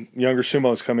rikishi younger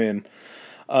sumos come in.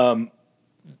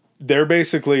 They're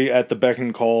basically at the beck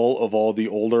and call of all the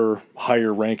older,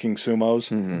 higher ranking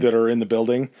sumos that are in the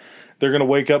building. They're going to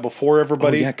wake up before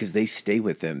everybody. Oh, yeah, because they stay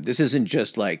with them. This isn't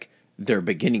just like their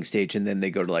beginning stage and then they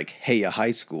go to like Heia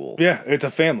High School. Yeah, it's a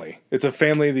family. It's a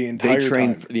family the entire time. They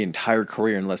train for the entire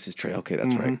career unless it's train. Okay,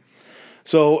 that's right.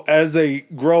 So as they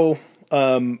grow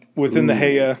within the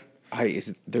Heia...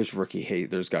 There's rookie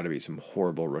hate. There's got to be some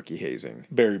horrible rookie hazing.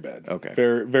 Very bad. Okay.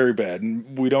 Very, very bad.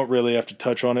 And we don't really have to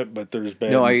touch on it, but there's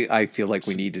been... No, I feel like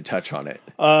we need to touch on it.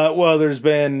 Well, there's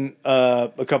been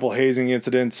a couple hazing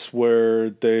incidents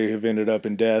where they have ended up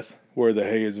in death, where the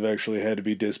Heias have actually had to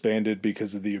be disbanded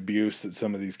because of the abuse that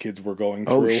some of these kids were going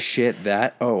through. Oh, shit,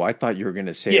 I thought you were going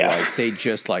to say like they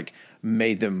just like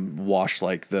made them wash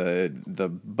like the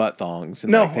butt thongs.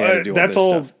 And, no, like, they had to do that's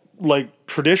all this stuff. Like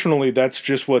traditionally that's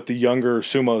just what the younger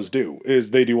sumos do,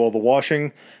 is they do all the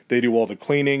washing, they do all the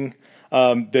cleaning,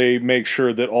 they make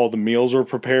sure that all the meals are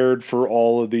prepared for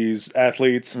all of these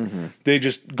athletes. They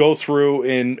just go through,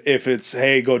 and if it's,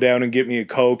 hey, go down and get me a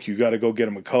Coke, you got to go get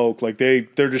them a Coke. Like they're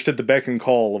just at the beck and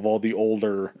call of all the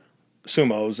older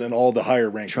sumos and all the higher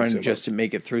ranking trying sumos. Just to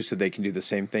make it through so they can do the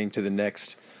same thing to the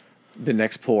next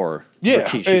poor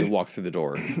Rikishi to walk through the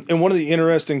door. And one of the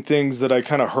interesting things that I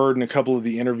kind of heard in a couple of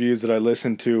the interviews that I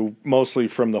listened to, mostly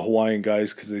from the Hawaiian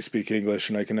guys because they speak English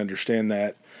and I can understand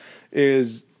that,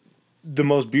 is the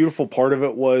most beautiful part of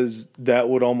it was that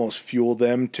would almost fuel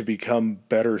them to become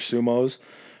better sumos,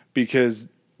 because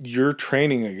you're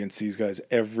training against these guys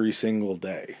every single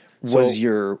day. Was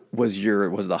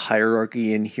the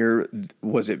hierarchy in here?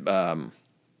 Was it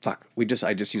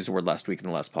I just used the word last week in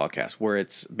the last podcast where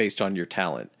it's based on your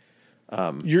talent,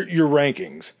 your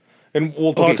rankings, and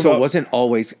we'll talk about. So it wasn't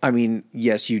always. I mean,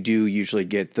 yes, you do usually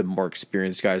get the more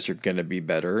experienced guys are going to be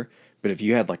better. But if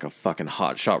you had like a fucking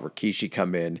hot shot Rikishi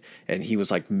come in and he was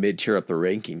like mid tier up the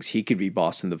rankings, he could be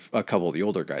bossing a couple of the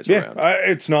older guys around.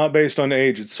 It's not based on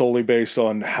age; it's solely based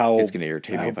on how. It's going to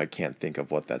irritate me if I can't think of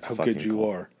what that's fucking good you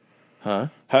called. are. Huh?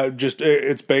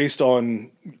 It's based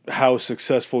on how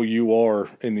successful you are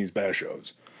in these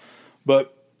bashos.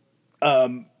 But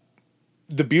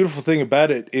the beautiful thing about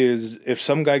it is if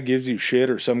some guy gives you shit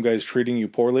or some guy's treating you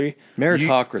poorly...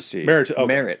 Meritocracy.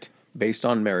 Merit. Based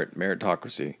on merit.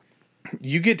 Meritocracy.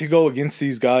 You get to go against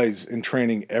these guys in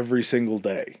training every single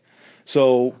day.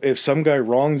 So if some guy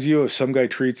wrongs you, if some guy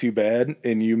treats you bad,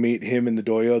 and you meet him in the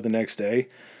dojo the next day,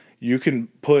 you can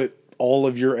put all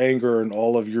of your anger and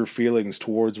all of your feelings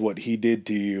towards what he did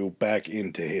to you back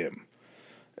into him.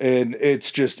 And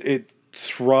it's just, you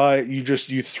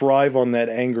thrive on that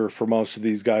anger for most of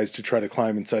these guys to try to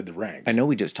climb inside the ranks. I know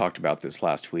we just talked about this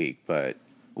last week, but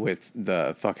with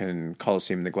the fucking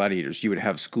Coliseum and the Gladiators, you would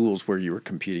have schools where you were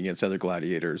competing against other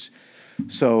gladiators.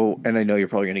 So, and I know you're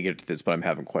probably going to get to this, but I'm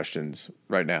having questions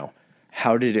right now.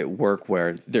 How did it work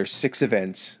where there's 6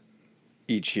 events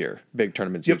each year, big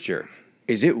tournaments each year?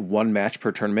 Is it one match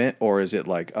per tournament, or is it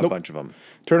like a bunch of them?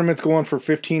 Tournaments go on for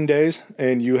 15 days,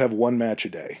 and you have one match a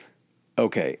day.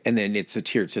 Okay, and then it's a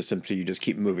tiered system, so you just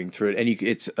keep moving through it, and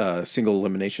it's a single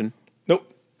elimination?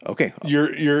 Nope. Okay.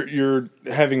 You're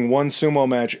having one sumo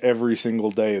match every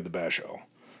single day of the basho.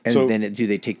 And then do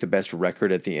they take the best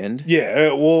record at the end?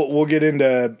 Yeah, we'll get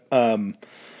into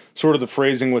sort of the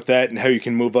phrasing with that and how you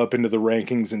can move up into the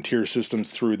rankings and tier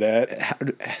systems through that.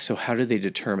 How do they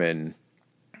determine...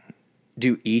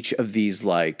 Do each of these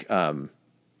like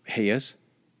heias?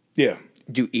 Yeah.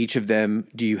 Do each of them?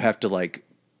 Do you have to like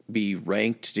be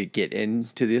ranked to get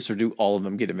into this, or do all of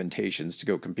them get invitations to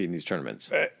go compete in these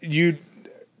tournaments?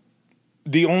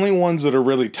 The only ones that are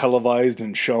really televised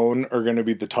and shown are going to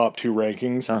be the top 2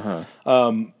 rankings.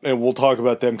 And we'll talk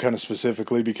about them kind of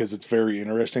specifically because it's very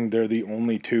interesting. They're the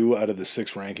only 2 out of the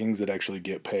 6 rankings that actually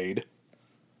get paid.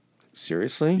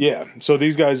 Seriously? Yeah. So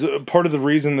these guys, part of the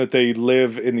reason that they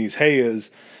live in these heias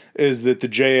is that the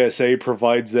JSA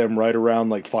provides them right around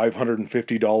like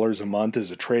 $550 a month as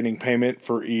a training payment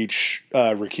for each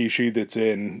Rikishi that's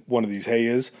in one of these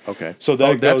heias. Okay. So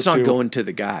that that's goes not to, going to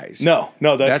the guys. No,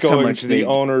 that's how going much to the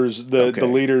owners, the Okay.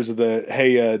 leaders of the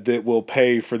heia that will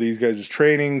pay for these guys'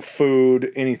 training,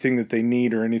 food, anything that they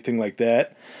need or anything like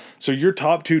that. So your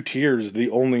top 2 tiers, the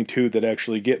only 2 that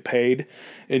actually get paid,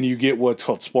 and you get what's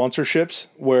called sponsorships,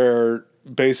 where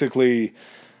basically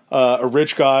a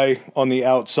rich guy on the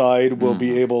outside will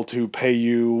be able to pay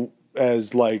you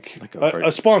as like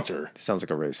a sponsor. Sounds like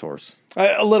a racehorse.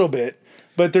 A little bit.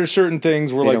 But there's certain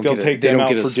things where they'll take them out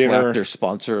for dinner. Slap their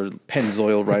sponsor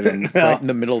Pennzoil right in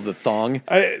the middle of the thong.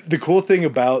 The cool thing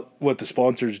about what the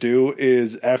sponsors do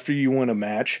is after you win a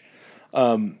match,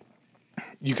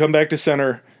 you come back to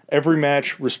center. Every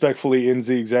match respectfully ends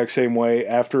the exact same way.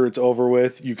 After it's over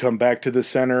with, you come back to the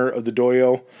center of the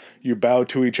dojo. You bow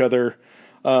to each other.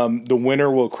 The winner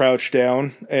will crouch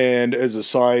down, and as a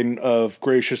sign of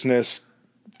graciousness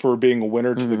for being a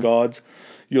winner to the gods,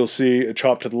 you'll see a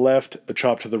chop to the left, a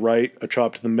chop to the right, a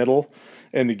chop to the middle,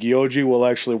 and the Gyoji will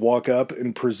actually walk up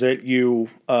and present you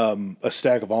a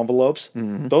stack of envelopes.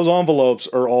 Those envelopes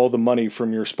are all the money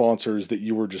from your sponsors that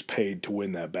you were just paid to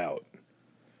win that bout.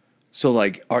 So,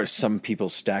 like, are some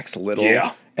people's stacks little?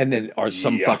 Yeah. And then are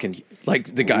some fucking,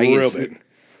 like, the guy Real is... big.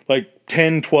 Like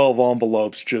 10, 12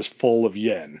 envelopes just full of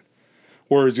yen.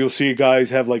 Whereas you'll see guys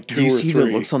have like 2 or 3. Do you see the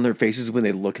looks on their faces when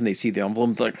they look and they see the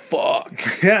envelope? They're like,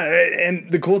 fuck. Yeah,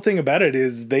 and the cool thing about it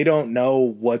is they don't know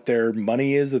what their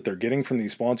money is that they're getting from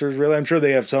these sponsors, really. I'm sure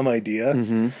they have some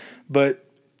idea. But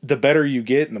the better you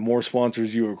get and the more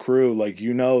sponsors you accrue, like,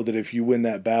 you know that if you win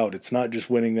that bout, it's not just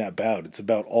winning that bout. It's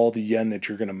about all the yen that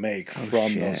you're going to make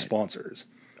from those sponsors.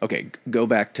 Okay, go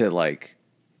back to, like,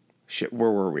 shit,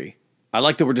 where were we? I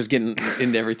like that we're just getting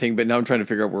into everything, but now I'm trying to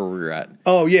figure out where we're at.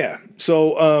 Oh, yeah.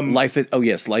 So, life at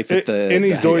in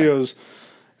these dojos,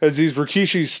 as these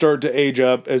Rikishis start to age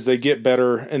up, as they get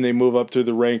better and they move up through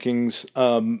the rankings,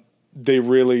 they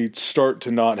really start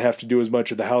to not have to do as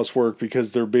much of the housework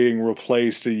because they're being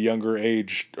replaced at a younger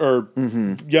age, or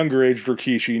younger aged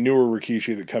Rikishi, newer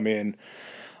Rikishi that come in.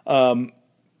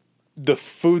 The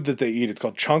food that they eat, it's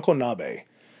called chanko nabe.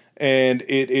 And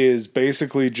it is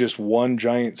basically just one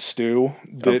giant stew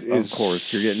that is... Of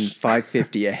course, you're getting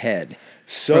 $5.50 a head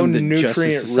so from the nutrient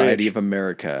Justice Society rich. of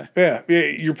America. Yeah,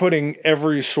 you're putting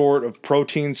every sort of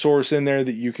protein source in there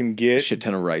that you can get. Shit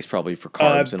ton of rice probably for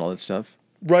carbs and all that stuff.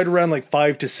 Right around like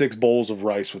 5 to 6 bowls of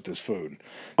rice with this food.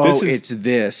 It's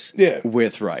this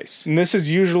with rice. And this is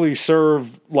usually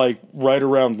served like right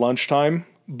around lunchtime,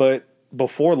 but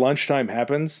before lunchtime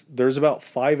happens, there's about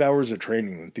 5 hours of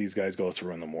training that these guys go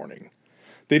through in the morning.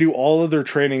 They do all of their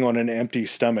training on an empty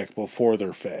stomach before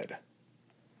they're fed.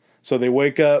 So they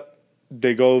wake up,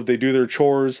 they go, they do their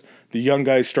chores, the young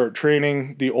guys start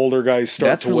training, the older guys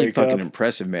start to wake up. That's really fucking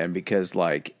impressive, man, because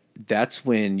like that's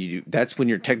when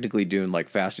you're technically doing like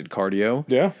fasted cardio.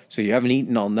 Yeah. So you haven't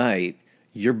eaten all night,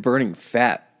 you're burning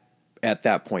fat at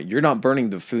that point. You're not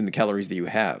burning the food and the calories that you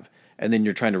have. And then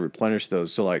you're trying to replenish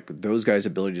those. So, like, those guys'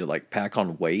 ability to, like, pack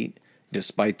on weight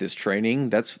despite this training,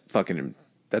 that's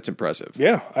impressive.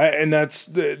 Yeah, and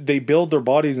they build their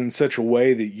bodies in such a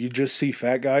way that you just see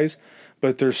fat guys,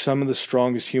 but they're some of the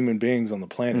strongest human beings on the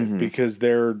planet because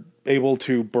they're able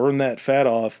to burn that fat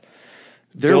off,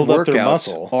 build up their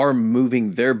muscle. Are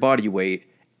moving their body weight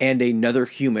and another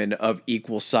human of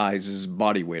equal size's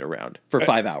body weight around for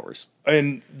 5 hours.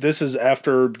 And this is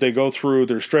after they go through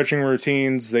their stretching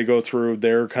routines, they go through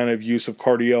their kind of use of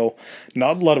cardio.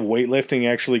 Not a lot of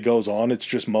weightlifting actually goes on. It's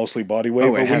just mostly body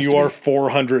weight. But when you are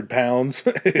 400 pounds,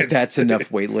 that's enough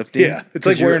weightlifting. Yeah. It's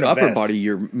like wearing your a upper vest. body,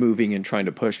 you're moving and trying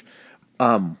to push.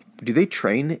 Do they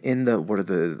train in what are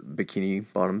the bikini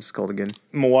bottoms called again?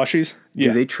 Mawashis? Yeah.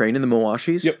 Do they train in the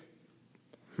Mawashis?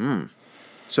 Yep.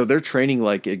 So they're training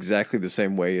like exactly the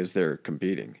same way as they're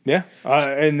competing. Yeah,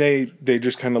 and they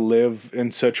just kind of live in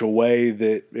such a way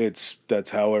that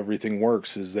that's how everything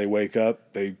works. Is they wake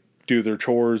up, they do their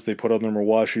chores, they put on their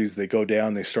mawashis, they go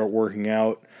down, they start working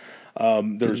out. They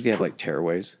have like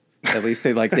tearaways. At least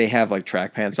they have like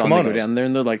track pants on. Kimonos. They go down there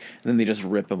and they're like, and then they just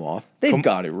rip them off. They've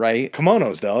got it right.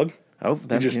 Kimonos, dog. Oh,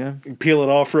 that's you just peel it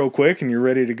off real quick and you're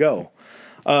ready to go.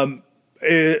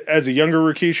 As a younger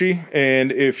Rikishi,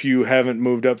 and if you haven't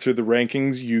moved up through the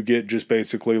rankings, you get just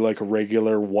basically like a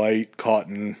regular white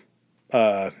cotton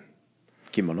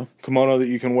kimono that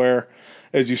you can wear.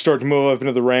 As you start to move up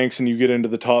into the ranks and you get into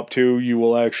the top 2, you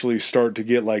will actually start to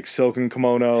get like silken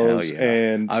kimonos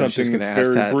and something that's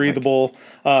very breathable.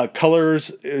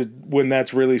 Colors, when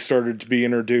that's really started to be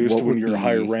introduced when you're a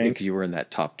higher rank. If you were in that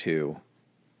top 2,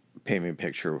 paint me a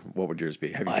picture, what would yours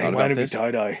be? Have you thought about mine would this? be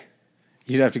tie-dye.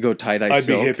 You'd have to go tie-dye I'd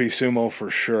silk. be hippie sumo for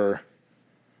sure.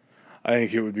 I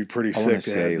think it would be pretty sick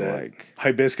to have that. Like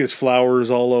hibiscus flowers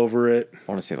all over it. I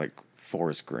want to say like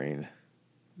forest green.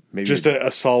 Maybe just a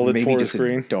solid maybe forest just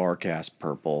green. A dark ass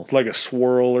purple. Like a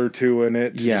swirl or two in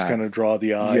it to just kind of draw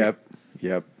the eye.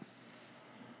 Yep.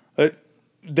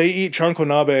 They eat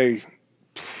chankonabe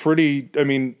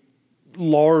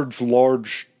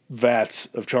large vats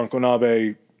of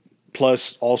chankonabe,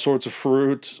 plus all sorts of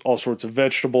fruits, all sorts of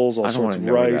vegetables, all sorts of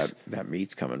rice. Where that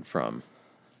meat's coming from.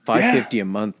 $550 a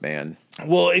month, man.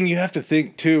 Well, and you have to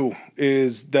think too,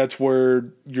 is that's where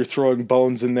you're throwing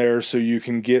bones in there so you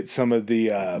can get some of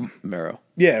the marrow.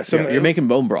 Yeah, you're making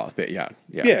bone broth, but yeah.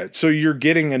 So you're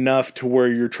getting enough to where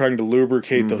you're trying to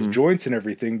lubricate those joints and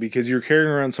everything because you're carrying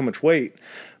around so much weight.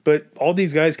 But all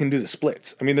these guys can do the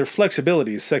splits. I mean, their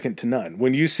flexibility is second to none.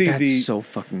 When you see That's so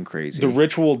fucking crazy. The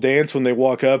ritual dance when they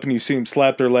walk up and you see them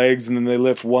slap their legs and then they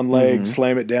lift one leg,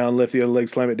 slam it down, lift the other leg,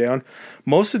 slam it down.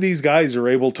 Most of these guys are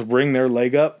able to bring their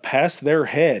leg up past their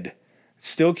head,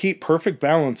 still keep perfect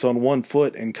balance on one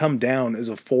foot, and come down as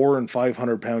a 400 and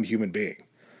 500 pound human being.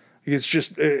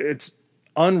 It's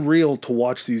unreal to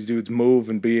watch these dudes move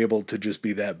and be able to just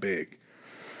be that big.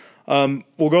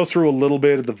 We'll go through a little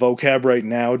bit of the vocab right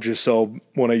now, just so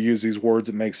when I use these words,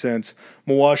 it makes sense.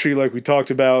 Mawashi, like we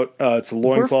talked about, it's a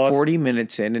loincloth. We're 40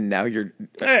 minutes in, and now you're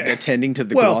attending to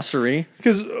the glossary?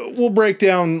 Because we'll break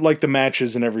down like the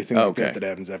matches and everything like that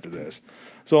happens after this.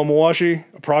 So a mawashi,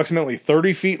 approximately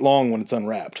 30 feet long when it's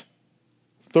unwrapped.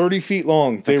 30 feet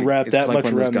long. They wrap that much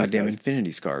around these goddamn guys.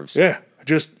 infinity scarves. Yeah,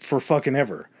 just for fucking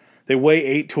ever. They weigh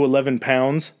 8 to 11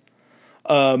 pounds.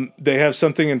 They have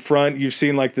something in front. You've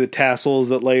seen like the tassels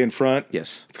that lay in front.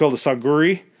 Yes. It's called a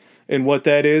saguri. And what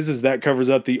that is that covers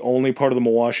up the only part of the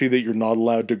mawashi that you're not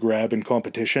allowed to grab in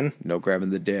competition. No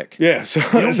grabbing the dick. Yeah. So,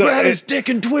 don't grab his dick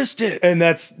and twist it. And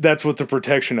that's what the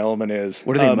protection element is.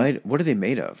 What are they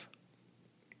made of?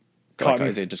 Cotton. Like,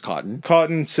 is it just cotton?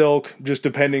 Cotton, silk, just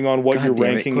depending on what your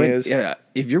ranking is. Yeah.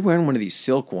 If you're wearing one of these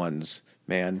silk ones,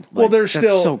 man, that's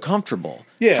so comfortable.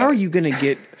 Yeah. How are you gonna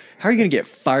get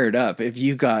fired up if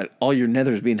you got all your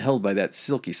nethers being held by that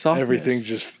silky softness? Everything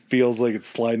just feels like it's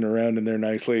sliding around in there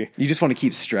nicely. You just want to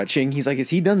keep stretching. He's like,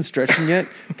 is he done stretching yet?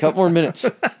 A couple more minutes.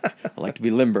 I like to be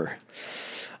limber.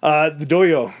 The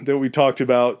doyo that we talked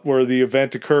about, where the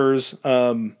event occurs,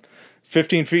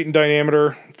 15 feet in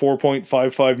diameter,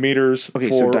 4.55 meters. Okay,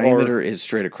 so diameter is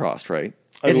straight across, right?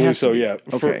 I believe so, yeah.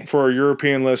 Okay. For our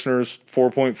European listeners,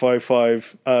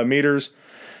 4.55 meters.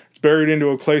 It's buried into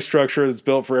a clay structure that's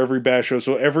built for every basho.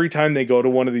 So every time they go to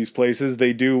one of these places,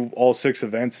 they do all 6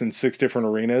 events in 6 different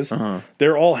arenas.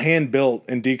 They're all hand-built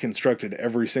and deconstructed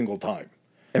every single time.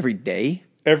 Every day?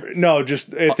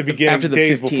 Just at the beginning, after the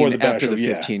days 15, before the basho. After the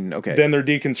 15, okay. Then they're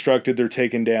deconstructed, they're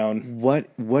taken down. What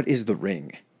is the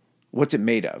ring? What's it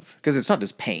made of? Because it's not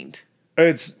just paint.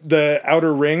 It's the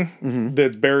outer ring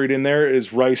that's buried in there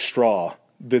is rice straw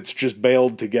that's just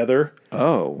baled together.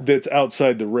 Oh. That's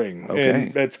outside the ring. Okay.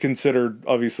 And that's considered,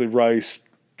 obviously, rice,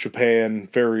 Japan,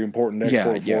 very important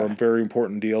export for them, very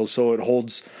important deal. So it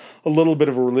holds a little bit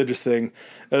of a religious thing.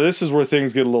 Now, this is where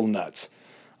things get a little nuts.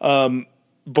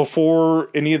 Before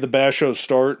any of the bashos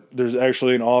start, there's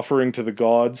actually an offering to the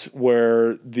gods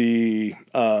where the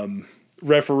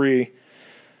referee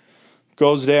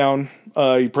goes down,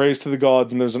 he prays to the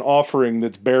gods, and there's an offering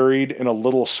that's buried in a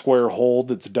little square hole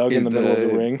that's dug in the middle of the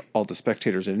ring. All the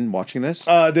spectators in watching this?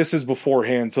 This is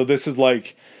beforehand. So this is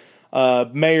like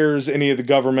mayors, any of the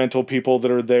governmental people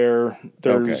that are there.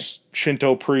 There's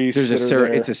Shinto priests.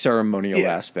 It's a ceremonial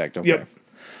aspect. Okay. Yep.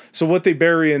 So what they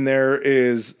bury in there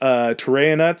is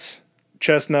terrea nuts,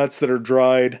 chestnuts that are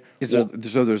dried. So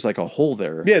there's like a hole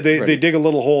there. Yeah, they dig a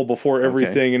little hole before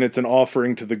everything, and it's an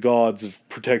offering to the gods of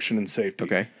protection and safety.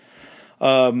 Okay.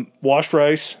 Washed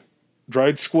rice,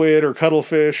 dried squid or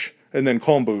cuttlefish, and then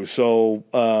kombu. So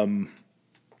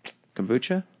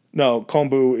kombucha? No,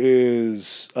 kombu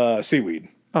is seaweed.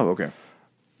 Oh, okay.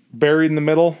 Buried in the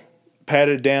middle,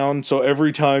 patted down. So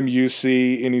every time you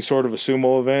see any sort of a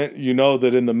sumo event, you know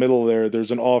that in the middle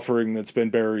there's an offering that's been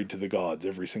buried to the gods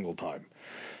every single time.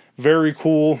 Very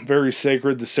cool, very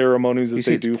sacred, the ceremonies that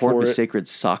they do for it. Sacred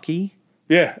sake?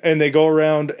 Yeah, and they go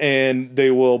around and they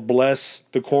will bless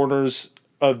the corners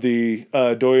of the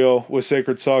doyo with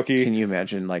sacred sake. Can you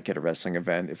imagine, like, at a wrestling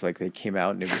event, if, like, they came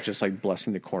out and it was just, like,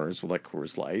 blessing the corners with, like,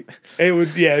 Coors Light?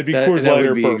 It'd be Coors Light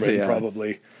or bourbon,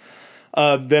 probably.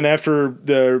 Then after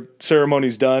the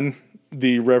ceremony's done,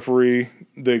 the referee,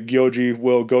 the gyoji,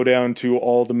 will go down to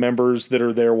all the members that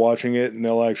are there watching it, and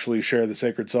they'll actually share the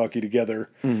sacred sake together.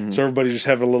 Mm-hmm. So everybody just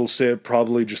have a little sip,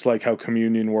 probably just like how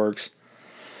communion works.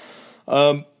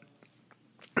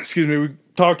 Excuse me, we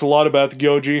talked a lot about the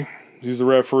gyoji. He's the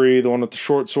referee, the one with the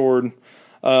short sword.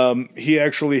 He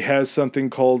actually has something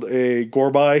called a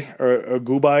gorbai, or a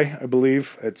gubai, I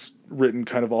believe. It's written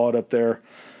kind of odd up there.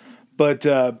 But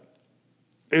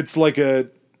it's like a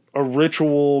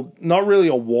ritual, not really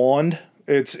a wand.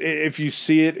 It's, if you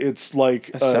see it, it's like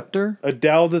a scepter? A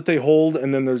dowel that they hold,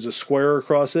 and then there's a square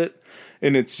across it.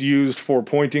 And it's used for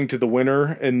pointing to the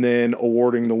winner and then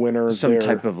awarding the winner some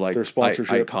type of like their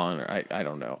sponsorship icon, or I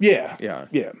don't know. Yeah.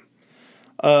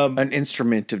 An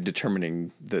instrument of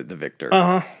determining the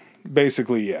victor.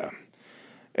 Basically, yeah.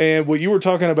 And what you were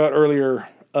talking about earlier,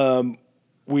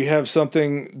 we have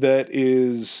something that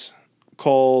is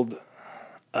called.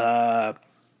 We'll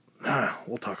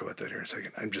talk about that here in a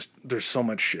second. There's so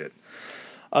much shit.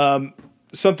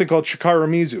 Something called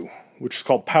Shikara-mizu, which is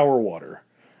called power water.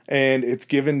 And it's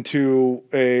given to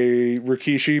a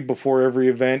rikishi before every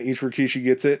event. Each rikishi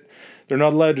gets it. They're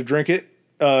not allowed to drink it.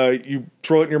 You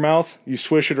throw it in your mouth, you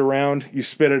swish it around, you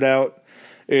spit it out.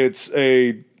 It's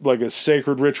like a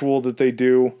sacred ritual that they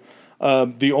do.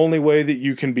 The only way that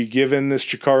you can be given this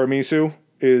Chikara-mizu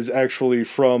is actually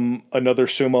from another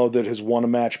sumo that has won a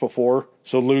match before.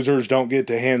 So losers don't get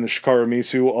to hand the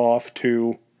Shikara-mizu off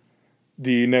to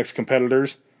the next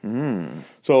competitors.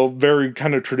 So very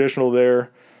kind of traditional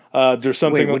there. There's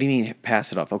something. Wait, what do you mean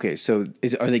pass it off? Okay, so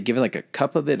are they given like a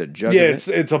cup of it, a jug? Yeah, of it?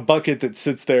 it's a bucket that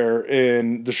sits there,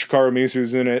 and the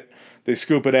Shikara-mizu's in it. They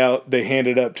scoop it out. They hand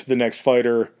it up to the next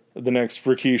fighter, the next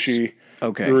rikishi.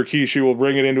 Okay, the rikishi will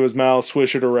bring it into his mouth,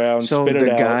 swish it around, spit it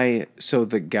out. So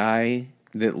the guy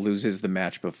that loses the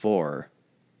match before,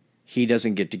 he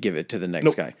doesn't get to give it to the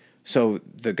next guy. So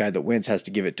the guy that wins has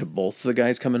to give it to both the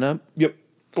guys coming up. Yep.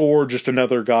 Or just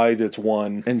another guy that's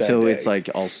won. And so it's like,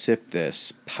 I'll sip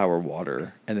this power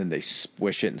water, and then they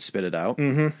swish it and spit it out.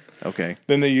 Mm-hmm. Okay.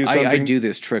 Then they use something. I do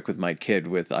this trick with my kid.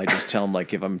 I just tell him,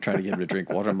 like, if I'm trying to get him to drink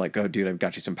water, I'm like, oh, dude, I've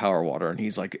got you some power water. And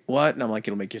he's like, what? And I'm like,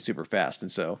 it'll make you super fast. And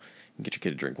so you can get your kid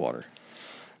to drink water.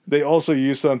 They also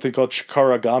use something called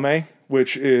Chikaragame,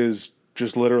 which is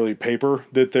just literally paper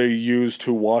that they use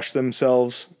to wash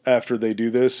themselves after they do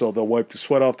this. So they'll wipe the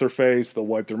sweat off their face, they'll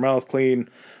wipe their mouth clean,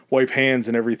 wipe hands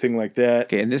and everything like that.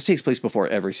 Okay, and this takes place before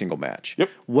every single match. Yep.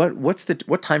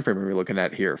 What time frame are we looking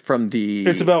at here?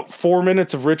 It's about 4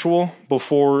 minutes of ritual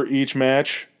before each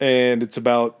match, and it's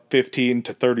about 15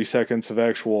 to 30 seconds of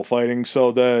actual fighting.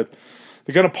 So the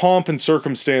kind of pomp and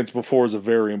circumstance before is a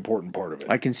very important part of it.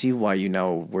 I can see why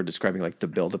we're describing like the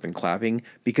build up and clapping,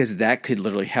 because that could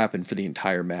literally happen for the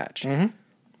entire match. Mm-hmm.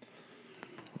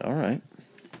 All right.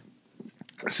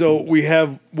 So we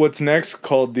have what's next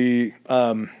called the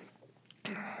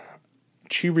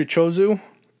Chirichozu,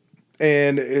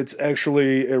 and it's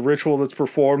actually a ritual that's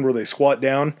performed where they squat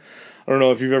down. I don't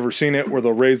know if you've ever seen it, where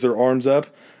they'll raise their arms up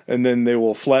and then they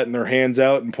will flatten their hands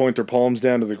out and point their palms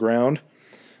down to the ground.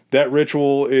 That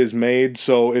ritual is made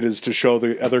so it is to show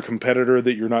the other competitor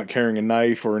that you're not carrying a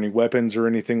knife or any weapons or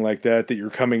anything like that, that you're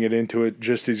coming into it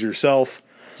just as yourself.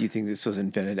 Do you think this was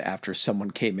invented after someone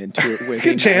came into it with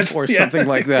Good chance. or something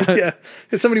like that?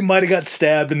 Yeah. Somebody might have got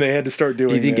stabbed and they had to start doing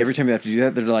Do you think this. every time they have to do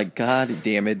that, they're like, God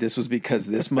damn it, this was because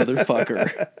this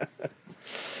motherfucker.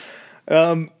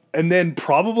 And then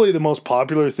probably the most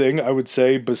popular thing, I would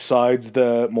say, besides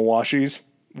the mawashis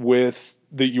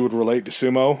that you would relate to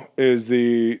sumo, is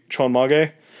the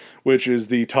chonmage, which is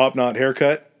the top knot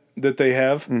haircut that they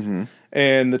have. Mm-hmm.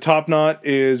 And the top knot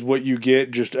is what you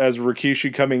get just as a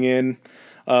rikishi coming in.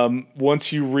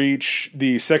 Once you reach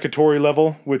the sekitori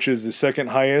level, which is the second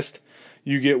highest,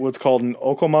 you get what's called an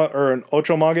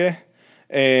ochomage,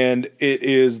 and it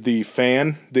is the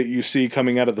fan that you see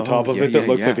coming out of the top of it that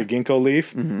looks like a ginkgo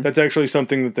leaf. Mm-hmm. That's actually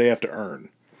something that they have to earn.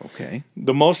 Okay.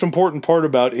 The most important part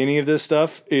about any of this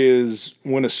stuff is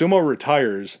when a sumo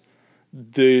retires,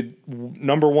 the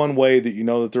number one way that you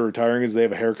know that they're retiring is they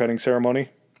have a haircutting ceremony,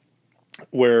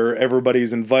 where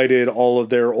everybody's invited, all of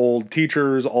their old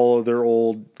teachers, all of their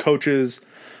old coaches,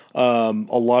 a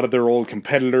lot of their old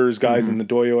competitors, guys in the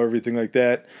dojo, everything like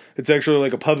that. It's actually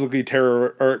like a publicly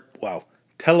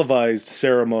televised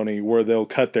ceremony where they'll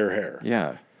cut their hair.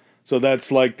 Yeah. So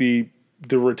that's like the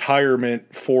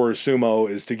retirement for sumo,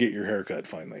 is to get your hair cut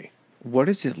finally. What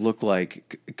does it look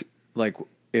like? Like,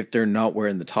 if they're not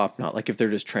wearing the top knot? Like if they're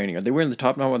just training, are they wearing the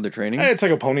top knot while they're training? It's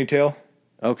like a ponytail.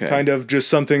 Okay. Kind of just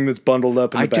something that's bundled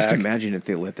up in the back. I just imagine if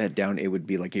they let that down, it would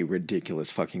be like a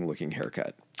ridiculous fucking looking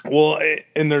haircut. Well,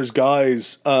 and there's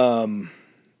guys,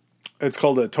 it's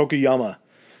called a Tokuyama.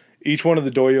 Each one of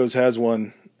the doyos has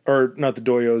one, or not the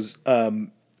doyos,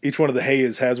 each one of the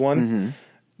heiyas has one. Mm-hmm.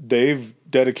 They've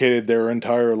dedicated their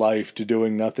entire life to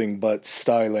doing nothing but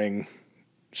styling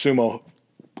sumo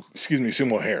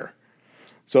hair.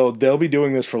 So they'll be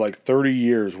doing this for like 30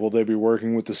 years. Will they be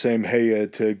working with the same heiya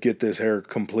to get this hair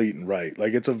complete and right?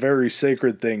 Like, it's a very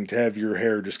sacred thing to have your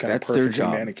hair just kind of perfectly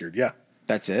manicured. Yeah.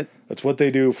 That's it? That's what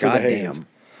they do for the heiyas. Damn.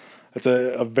 That's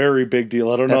a very big deal.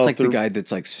 I don't know. That's like the guy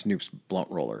that's like Snoop's blunt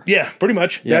roller. Yeah, pretty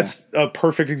much. Yeah. That's a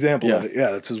perfect example of it.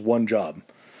 Yeah, that's his one job.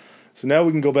 So now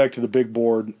we can go back to the big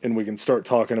board and we can start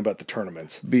talking about the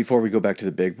tournaments. Before we go back to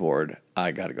the big board,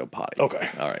 I got to go potty. Okay.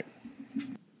 All right.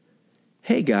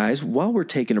 Hey guys, while we're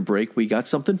taking a break, we got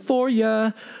something for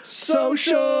ya.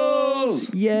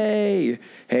 Socials! Yay!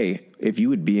 Hey, if you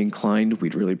would be inclined,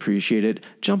 we'd really appreciate it.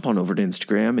 Jump on over to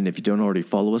Instagram, and if you don't already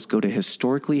follow us, go to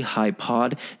Historically High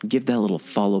Pod and give that little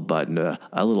follow button a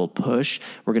little push.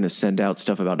 We're going to send out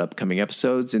stuff about upcoming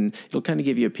episodes, and it'll kind of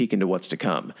give you a peek into what's to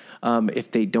come.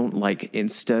 If they don't like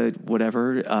Insta,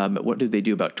 whatever, what do they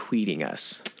do about tweeting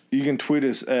us? You can tweet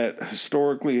us at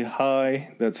Historically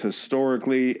High. That's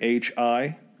Historically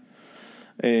HI.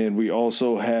 And we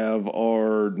also have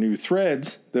our new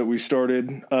threads that we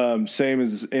started. Same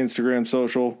as Instagram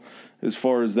social. As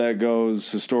far as that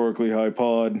goes, Historically High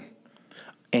Pod.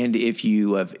 And if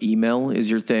you have email is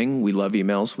your thing, we love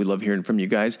emails. We love hearing from you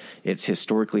guys. It's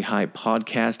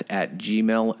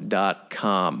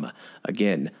historicallyhighpodcast@gmail.com.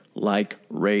 Again, like,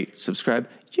 rate, subscribe.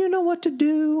 You know what to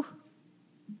do.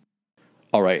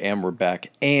 All right, and we're back.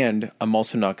 And I'm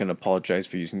also not going to apologize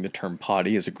for using the term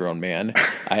potty as a grown man.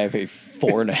 I have a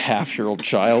 4.5-year-old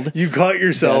child. You caught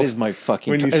yourself. That is my fucking...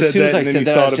 When you as said soon that, as I said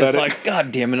that, I was just it. like,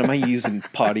 God damn it, am I using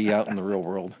potty out in the real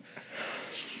world?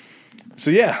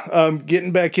 So yeah,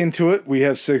 getting back into it, we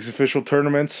have 6 official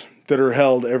tournaments that are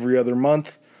held every other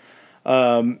month.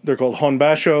 They're called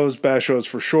Bashos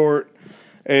for short.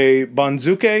 A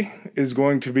Banzuke is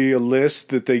going to be a list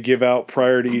that they give out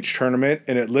prior to each tournament,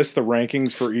 and it lists the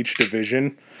rankings for each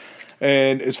division.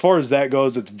 And as far as that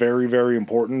goes, it's very, very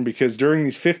important because during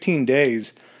these 15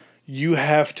 days, you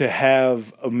have to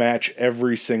have a match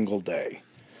every single day.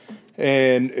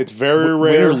 And it's very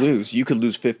rare. Win or lose. You could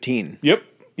lose 15. Yep.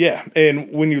 Yeah,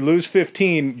 and when you lose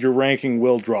 15, your ranking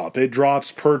will drop. It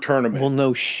drops per tournament. Well,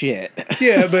 no shit.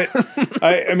 Yeah, but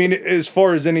I mean, as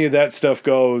far as any of that stuff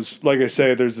goes, like I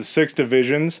say, there's the 6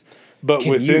 divisions, but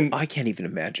I can't even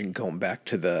imagine going back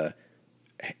to the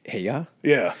Heiya.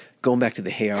 Yeah. Going back to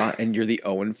the Heiya, and you're the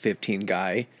 0-15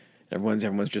 guy.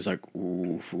 Everyone's just like,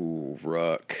 ooh,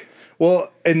 ruck.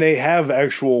 Well, and they have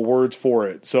actual words for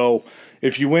it. So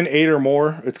if you win 8 or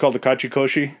more, it's called the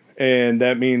Kachikoshi. And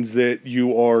that means that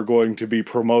you are going to be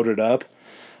promoted up.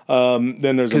 Then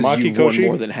there's a Makikoshi. You won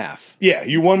more than half. Yeah,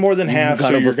 you won more than half,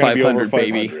 so you're going to be over 500.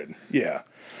 Baby. Yeah.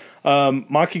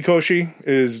 Makikoshi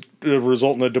is the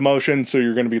result in a demotion, so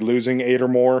you're going to be losing 8 or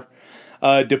more.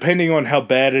 Depending on how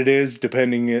bad it is,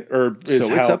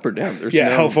 it's up or down.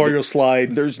 How far you'll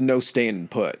slide. There's no staying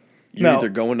put. You're either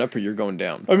going up or you're going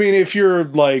down. I mean, if you're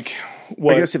like...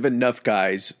 I guess if enough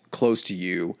guys close to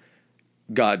you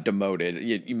got demoted.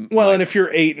 And if you're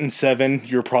 8 and 7,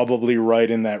 you're probably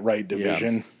right in that right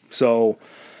division. Yeah. So,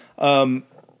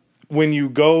 when you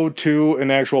go to an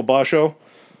actual basho,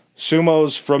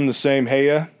 sumos from the same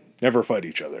heiya never fight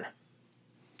each other.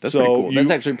 That's pretty cool.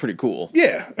 That's actually pretty cool.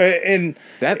 Yeah, and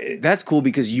that's cool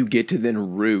because you get to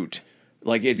then root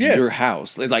like it's your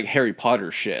house, like Harry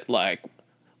Potter shit. Like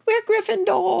we're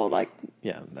Gryffindor, like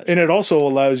and it also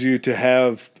allows you to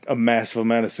have a massive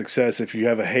amount of success if you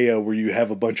have a heiya where you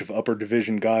have a bunch of upper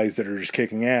division guys that are just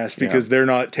kicking ass because they're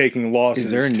not taking losses.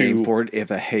 Is there a name for it if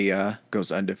a heiya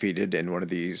goes undefeated in one of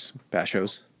these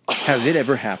bashos? Has it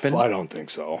ever happened? I don't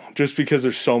think so. Just because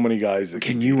there's so many guys that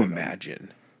can you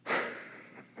imagine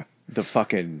the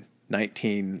fucking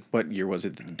 19? What year was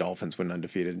it that the Dolphins went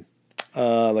undefeated?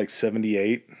 Like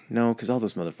 78. No, because all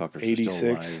those motherfuckers 86.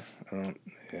 are still alive.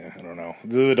 I don't know.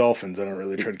 The Dolphins. I don't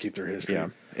really try to keep their history. Yeah.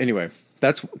 Anyway,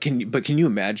 can you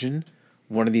imagine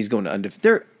one of these going to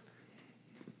undefeated?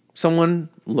 Someone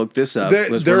look this up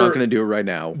because we're not going to do it right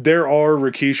now. There are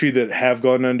Rikishi that have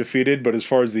gone undefeated, but as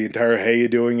far as the entire Heiya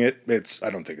doing it, I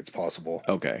don't think it's possible.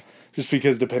 Okay. Just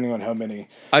because depending on how many.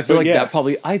 I feel like that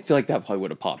probably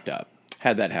would have popped up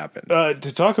had that happened.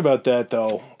 To talk about that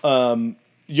though,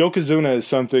 Yokozuna is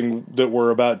something that we're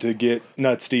about to get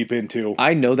nuts deep into.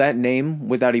 I know that name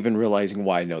without even realizing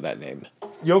why I know that name.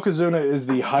 Yokozuna is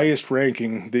the highest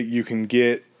ranking that you can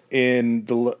get in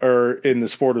the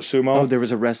sport of sumo. Oh, there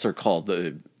was a wrestler called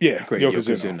the Great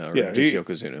Yokozuna, or just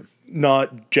Yokozuna.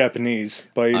 Not Japanese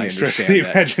by any stretch of the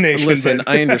imagination. Listen,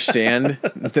 I understand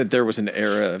that there was an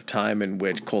era of time in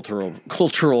which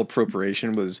cultural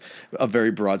appropriation was a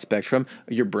very broad spectrum.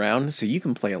 You're brown, so you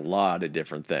can play a lot of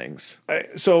different things.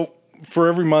 So for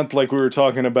every month, like we were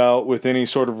talking about with any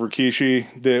sort of rikishi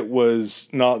that was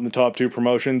not in the top 2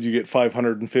 promotions, you get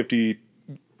 $550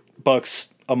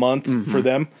 a month for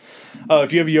them.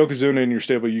 If you have a Yokozuna in your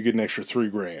stable, you get an extra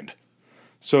 $3,000.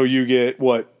 So you get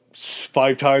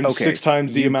 5 times, 6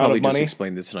 times the amount of money. Just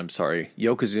explain this, and I'm sorry.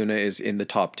 Yokozuna is in the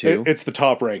top 2. It's the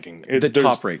top ranking.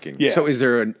 Top ranking. Yeah. So is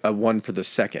there a one for the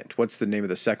second? What's the name of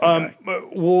the second guy?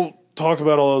 We'll talk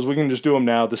about all those. We can just do them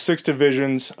now. The 6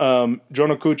 divisions.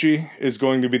 Jonokuchi is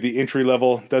going to be the entry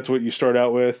level. That's what you start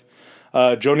out with.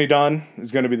 Jonidan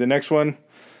is going to be the next one.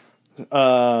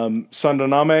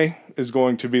 Sandaname is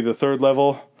going to be the 3rd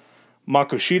level.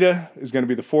 Makushita is going to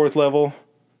be the 4th level.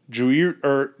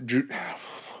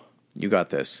 You got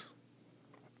this.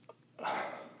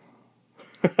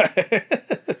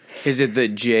 Is it the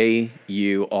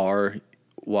Juryo?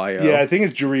 Yeah, I think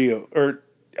it's Juryo. Or,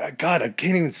 God, I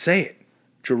can't even say it.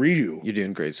 Juryo. You're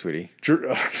doing great, sweetie. Good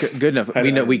enough.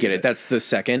 We get it. That's the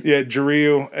second. Yeah,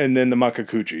 Juryo, and then the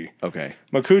Makakuchi. Okay.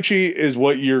 Makuchi is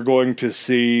what you're going to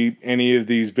see any of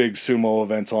these big sumo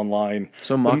events online.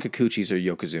 So Makakuchis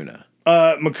are Yokozuna.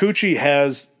 Makuchi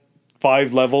has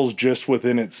 5 levels just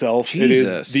within itself.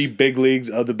 Jesus. It is the big leagues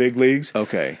of the big leagues.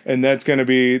 Okay. And that's going to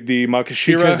be the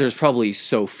Makashira. Because there's probably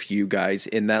so few guys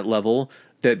in that level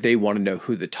that they want to know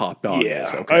who the top dog is.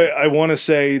 Okay. I want to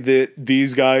say that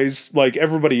these guys, like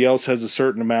everybody else, has a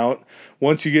certain amount.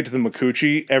 Once you get to the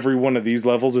Makuchi, every one of these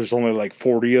levels, there's only like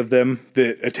 40 of them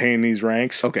that attain these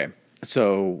ranks. Okay.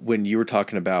 So when you were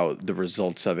talking about the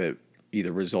results of it,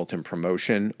 either result in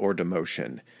promotion or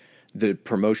demotion, the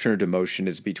promotion or demotion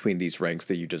is between these ranks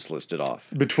that you just listed off.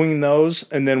 Between those,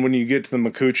 and then when you get to the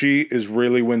Makuchi is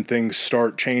really when things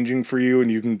start changing for you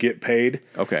and you can get paid.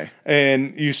 Okay.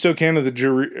 And you still can with the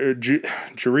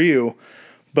Juryu,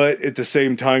 but at the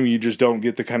same time, you just don't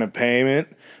get the kind of payment.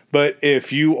 But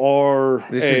if you are...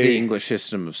 This is the English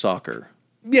system of soccer.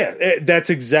 Yeah, that's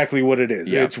exactly what it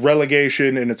is. Yep. It's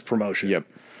relegation and it's promotion. Yep.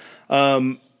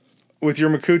 With your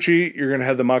Makuchi, you're going to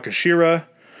have the Makashira,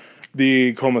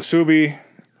 the Komasubi,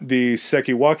 the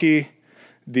Sekiwaki,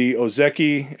 the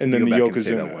Ozeki, and then the Yokozuna. And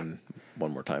say that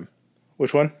one more time.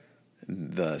 Which one?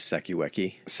 The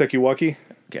Sekiwaki. Sekiwaki?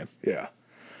 Okay. Yeah.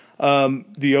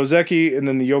 The Ozeki and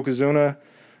then the Yokozuna.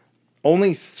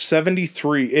 Only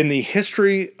 73, in the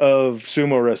history of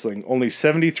sumo wrestling, only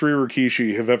 73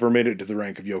 Rikishi have ever made it to the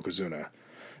rank of Yokozuna.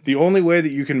 The only way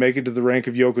that you can make it to the rank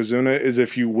of Yokozuna is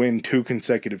if you win 2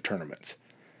 consecutive tournaments.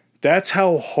 That's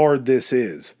how hard this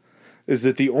is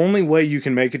that the only way you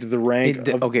can make it to the rank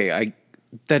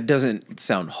that doesn't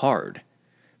sound hard.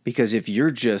 Because if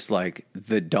you're just like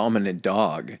the dominant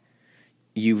dog,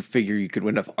 you figure you could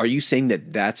win enough. Are you saying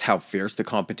that that's how fierce the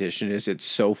competition is? It's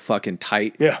so fucking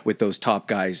tight with those top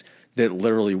guys that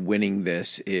literally winning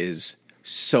this is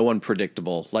so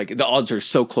unpredictable. Like, the odds are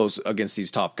so close against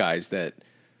these top guys that...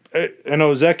 And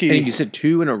Ozeki... And you said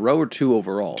 2 in a row or 2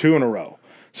 overall? 2 in a row.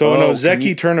 So in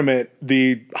Ozeki tournament,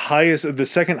 the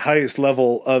second highest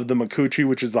level of the Makuchi,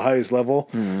 which is the highest level,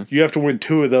 you have to win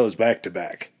 2 of those back to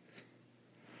back.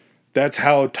 That's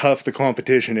how tough the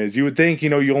competition is. You would think,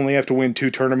 you only have to win 2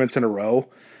 tournaments in a row,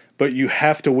 but you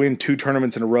have to win 2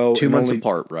 tournaments in a row. 2 months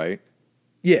apart, right?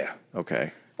 Yeah.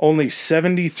 Okay. Only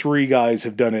 73 guys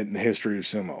have done it in the history of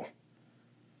sumo.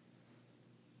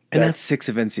 And that's 6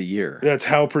 events a year. That's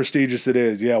how prestigious it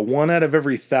is. Yeah, 1 out of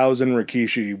every 1,000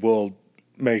 Rikishi will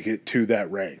make it to that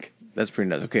rank. That's pretty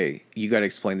nuts. Okay, you got to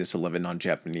explain this 11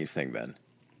 non-Japanese thing then.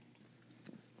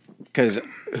 Because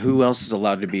who else is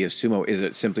allowed to be a sumo? Is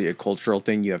it simply a cultural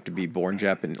thing? You have to be born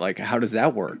Japanese? Like, how does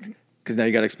that work? Because now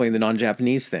you got to explain the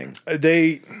non-Japanese thing.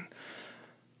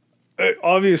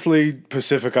 Obviously,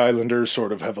 Pacific Islanders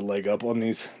sort of have a leg up on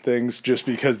these things just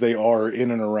because they are in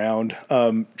and around.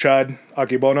 Chad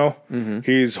Akebono,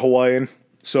 he's Hawaiian.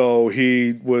 So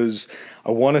he was,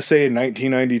 I want to say in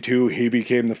 1992, he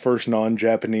became the first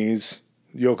non-Japanese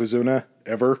Yokozuna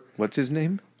ever. What's his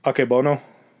name? Akebono.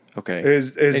 Okay.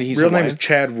 His real name is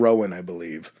Chad Rowan, I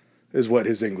believe, is what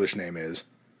his English name is.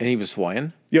 And he was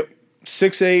Hawaiian? Yep.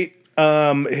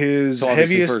 6'8". His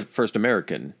heaviest... First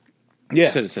American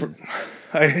citizen.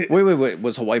 Wait.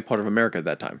 Was Hawaii part of America at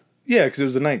that time? Yeah, because it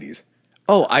was the 90s.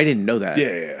 Oh, I didn't know that.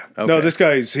 Yeah. Okay. No, this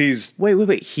guy's...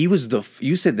 Wait. He was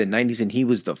you said the 90s and he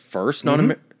was the first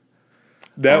non-American...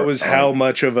 That was how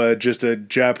much of just a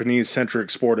Japanese-centric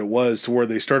sport it was, to where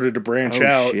they started to branch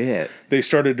out. Shit. They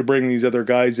started to bring these other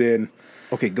guys in.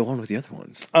 Okay, go on with the other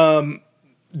ones.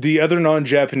 The other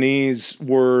non-Japanese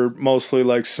were mostly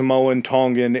like Samoan,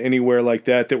 Tongan, anywhere like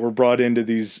that were brought into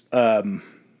these heias,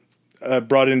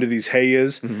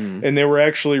 and they were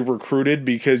actually recruited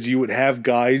because you would have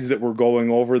guys that were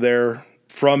going over there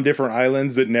from different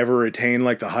islands that never attained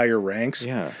like the higher ranks,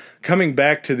 coming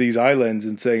back to these islands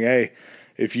and saying, hey,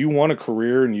 if you want a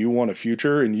career and you want a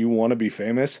future and you want to be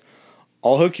famous,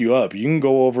 I'll hook you up. You can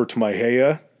go over to my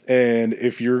heia, and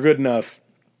if you're good enough,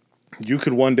 you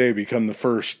could one day become the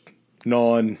first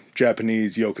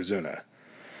non-Japanese Yokozuna.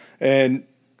 And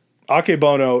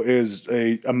Akebono is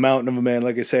a mountain of a man.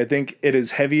 Like I say, I think at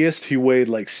his heaviest, he weighed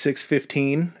like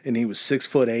 615, and he was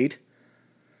 6'8".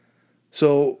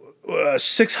 So a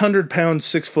 600-pound,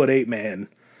 6'8" man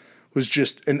was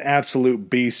just an absolute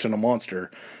beast and a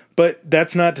monster. But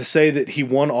that's not to say that he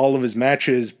won all of his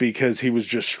matches because he was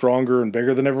just stronger and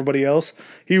bigger than everybody else.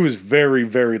 He was very,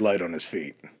 very light on his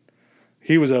feet.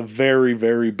 He was a very,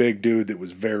 very big dude that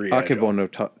was very agile.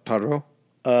 Akebono Taro?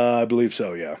 I believe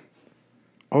so, yeah.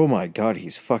 Oh my god,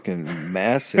 he's fucking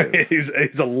massive. he's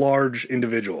a large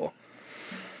individual.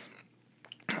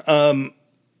 So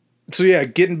yeah,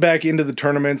 getting back into the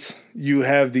tournaments, you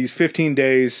have these 15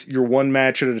 days, you're one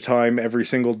match at a time every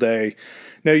single day.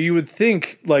 Now you would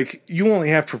think like you only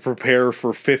have to prepare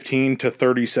for 15 to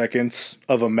 30 seconds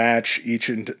of a match each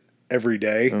and every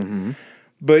day. Mm-hmm.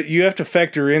 But you have to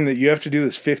factor in that you have to do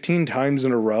this 15 times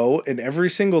in a row, and every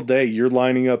single day you're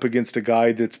lining up against a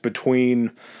guy that's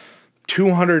between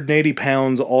 280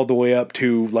 pounds all the way up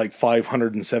to like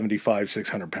 575,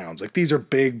 600 pounds. Like these are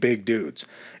big, big dudes.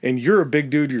 And you're a big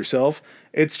dude yourself.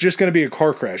 It's just going to be a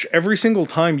car crash. Every single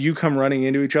time you come running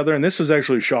into each other, and this was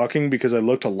actually shocking because I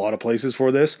looked a lot of places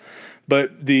for this,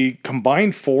 but the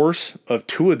combined force of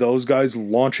two of those guys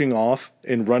launching off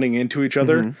and running into each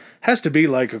other has to be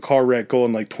like a car wreck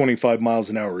going like 25 miles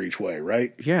an hour each way,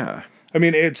 right? Yeah. I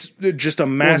mean, it's just a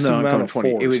massive amount of force.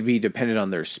 It would be dependent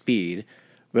on their speed,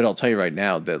 but I'll tell you right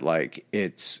now that like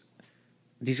these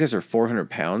guys are 400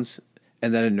 pounds,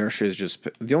 and that inertia is just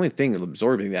the only thing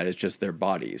absorbing that is just their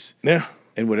bodies. Yeah.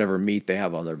 And whatever meat they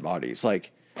have on their bodies.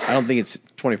 Like, I don't think it's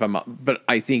 25 miles, but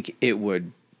I think it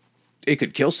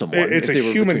could kill someone. It's a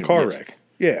human car wreck.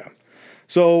 Yeah.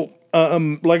 So,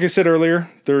 like I said earlier,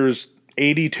 there's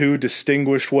 82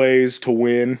 distinguished ways to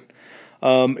win.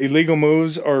 Illegal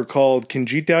moves are called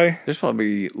kinjitai. There's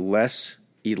probably less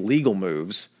illegal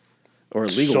moves or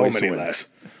illegal ways to win.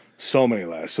 So many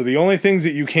less. So the only things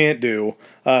that you can't do,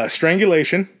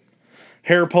 strangulation,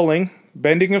 hair pulling,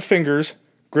 bending of fingers,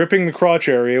 gripping the crotch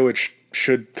area, which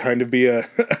should kind of be a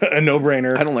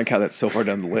no-brainer. I don't like how that's so far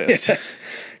down the list.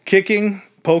 Kicking,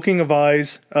 poking of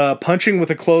eyes, punching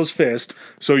with a closed fist,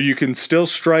 so you can still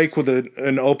strike with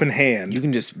an open hand. You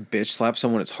can just bitch slap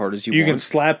someone as hard as you want. You can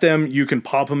slap them. You can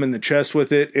pop them in the chest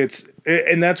with it.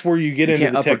 And that's where you get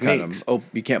into the techniques. Oh,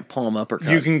 you can't pull them uppercut.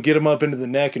 You can get them up into the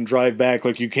neck and drive back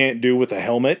like you can't do with a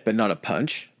helmet. But not a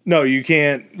punch? No, you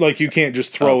can't. Like, you can't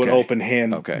just throw an open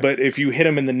hand. Okay. But if you hit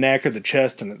them in the neck or the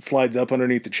chest and it slides up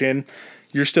underneath the chin,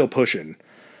 you're still pushing.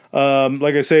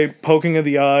 Like I say, poking of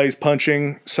the eyes,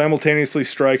 punching, simultaneously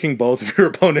striking both of your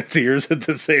opponent's ears at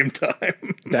the same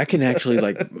time. That can actually,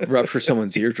 like, rupture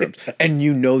someone's eardrums. And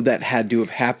you know that had to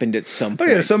have happened at some point.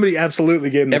 Oh, yeah, somebody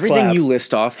absolutely gave him the Everything clap. you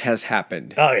list off has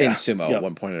happened in sumo at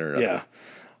one point or another.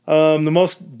 Yeah. The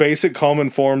most basic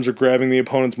common forms are grabbing the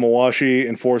opponent's mawashi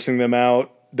and forcing them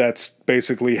out. That's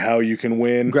basically how you can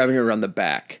win. Grabbing it around the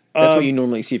back. That's what you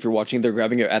normally see if you're watching. They're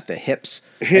grabbing it at the hips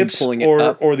and pulling it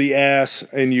up. Or the ass,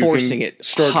 and you forcing can it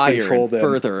start higher to control and them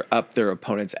further up their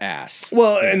opponent's ass.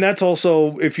 Well, and that's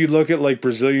also, if you look at like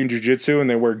Brazilian Jiu-Jitsu and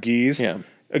they wear gis,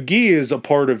 a gi is a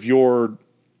part of your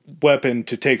weapon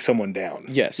to take someone down.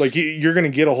 Yes. Like you're going to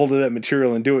get a hold of that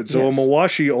material and do it. So a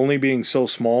mawashi only being so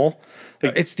small.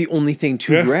 Like, it's the only thing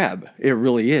to grab. It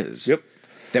really is. Yep.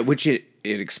 That which it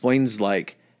explains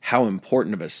like how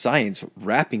important of a science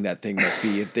wrapping that thing must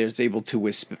be if there's able to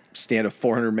withstand a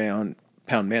 400-pound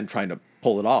man trying to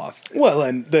pull it off. Well,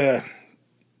 and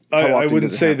I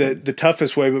wouldn't say that the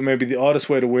toughest way, but maybe the oddest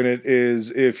way to win it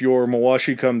is if your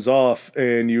mawashi comes off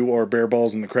and you are bare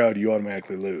balls in the crowd, you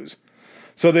automatically lose.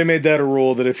 So they made that a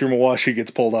rule that if your mawashi gets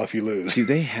pulled off, you lose. Do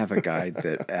they have a guy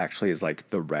that actually is like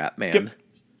the Rat Man? Yep.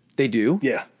 They do?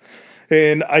 Yeah.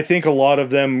 And I think a lot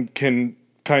of them can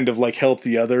kind of like help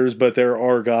the others, but there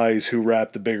are guys who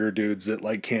wrap the bigger dudes that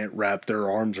like can't wrap their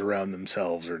arms around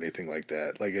themselves or anything like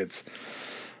that. Like it's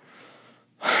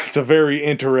a very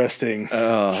interesting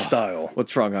style.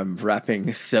 What's wrong? I'm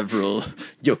wrapping several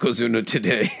Yokozuna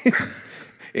today.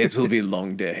 It will be a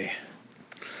long day.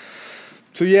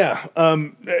 So yeah,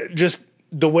 just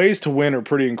the ways to win are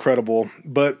pretty incredible.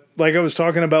 But like I was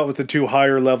talking about with the two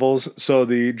higher levels, so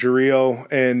the Juryo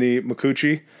and the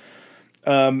Mikuchi,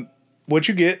 what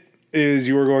you get is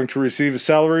you are going to receive a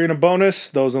salary and a bonus.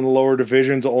 Those in the lower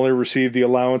divisions only receive the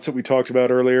allowance that we talked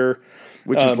about earlier.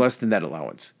 Which is less than that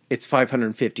allowance. It's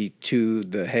 550 to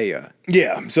the Heya.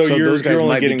 Yeah, so those guys you're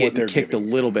only might getting be what they're getting kicked giving.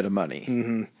 a little bit of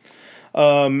money.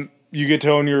 Mm-hmm. You get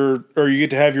to own you get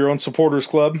to have your own supporters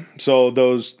club. So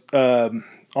those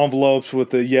envelopes with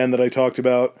the yen that I talked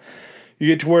about. You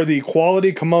get to wear the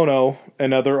quality kimono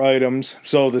and other items.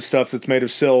 So the stuff that's made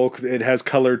of silk, it has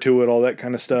color to it, all that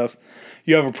kind of stuff.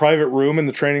 You have a private room in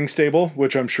the training stable,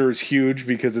 which I'm sure is huge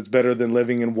because it's better than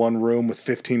living in one room with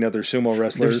 15 other sumo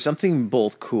wrestlers. There's something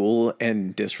both cool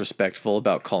and disrespectful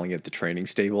about calling it the training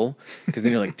stable. Because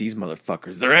then you're like, these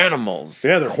motherfuckers, they're animals.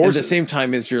 Yeah, they're horses. At the same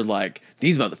time as you're like,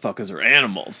 these motherfuckers are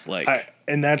animals.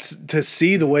 And that's to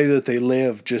see the way that they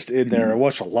live just in there. I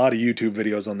watched a lot of YouTube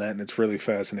videos on that, and it's really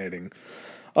fascinating.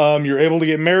 You're able to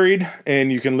get married,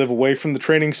 and you can live away from the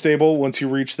training stable once you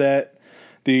reach that.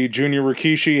 The junior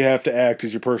Rikishi have to act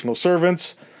as your personal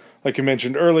servants. Like I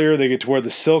mentioned earlier, they get to wear the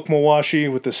silk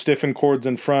mawashi with the stiffened cords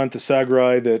in front, the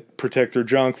sagurai that protect their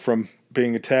junk from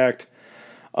being attacked.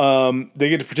 They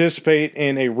get to participate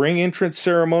in a ring entrance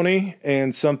ceremony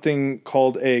and something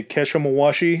called a kesha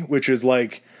mawashi, which is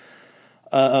like...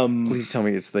 Please tell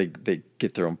me it's like they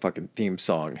get their own fucking theme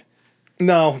song.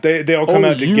 No, they all come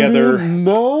out together.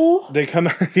 No, they come.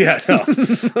 Yeah, no,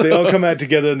 they all come out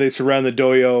together and they surround the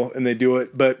doyo and they do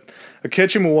it. But a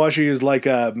kechimawashi is like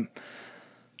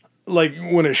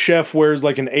when a chef wears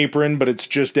like an apron, but it's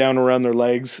just down around their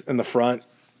legs in the front.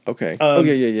 Okay.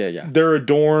 Yeah. They're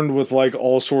adorned with like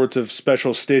all sorts of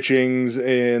special stitchings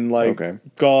and like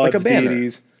gods, like a banner.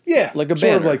 deities. Yeah, like a sort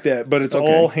banner. of like that, but it's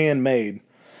all handmade.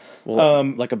 Well,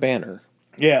 like a banner.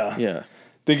 Yeah. Yeah.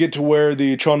 They get to wear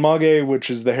the chonmage,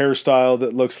 which is the hairstyle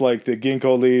that looks like the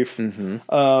ginkgo leaf. Mm-hmm.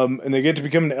 And they get to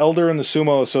become an elder in the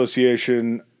Sumo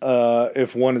Association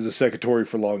if one is a sekitori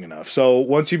for long enough. So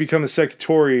once you become a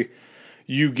sekitori,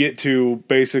 you get to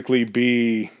basically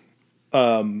be...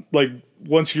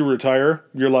 once you retire,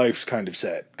 your life's kind of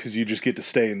set because you just get to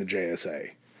stay in the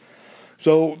JSA.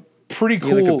 So pretty cool.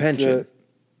 You get like a pension.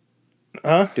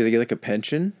 Huh? Do they get like a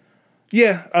pension?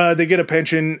 Yeah, they get a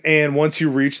pension, and once you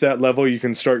reach that level, you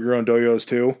can start your own dojos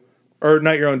too. Or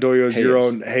not your own dojos, your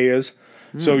own heias.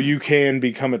 So you can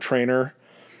become a trainer.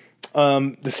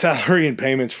 The salary and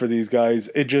payments for these guys,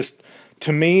 it just,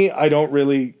 to me, I don't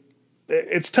really...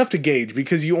 It's tough to gauge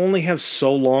because you only have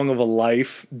so long of a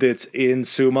life that's in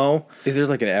sumo. Is there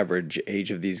like an average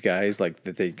age of these guys, like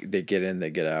that they get in, they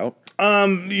get out?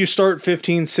 You start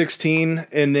 15, 16,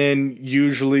 and then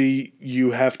usually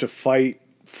you have to fight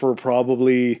for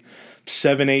probably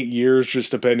 7-8 years,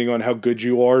 just depending on how good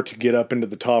you are to get up into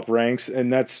the top ranks.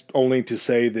 And that's only to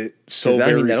say that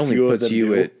that only few puts of them you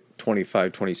do. at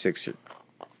 25, 26.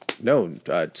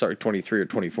 23 or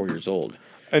 24 years old.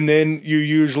 And then you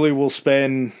usually will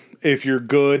spend, if you're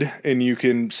good and you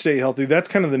can stay healthy, that's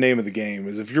kind of the name of the game,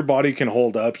 is if your body can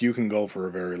hold up, you can go for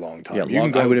a very long time.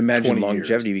 Yeah, I would imagine 20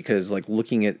 longevity years. because like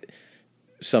looking at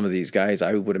some of these guys,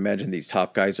 I would imagine these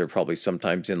top guys are probably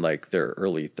sometimes in like their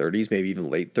early 30s, maybe even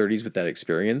late 30s with that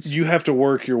experience. You have to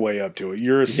work your way up to it.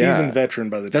 You're a seasoned veteran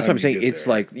by the time That's what I'm saying. you get It's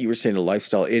there. like you were saying, a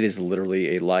lifestyle. It is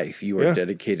literally a life. You are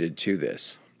dedicated to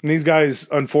this. And these guys,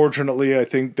 unfortunately, I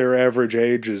think their average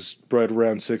age is right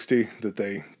around 60, that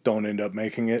they don't end up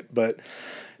making it. But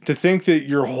to think that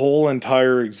your whole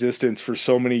entire existence for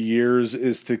so many years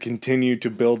is to continue to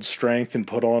build strength and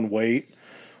put on weight,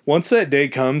 once that day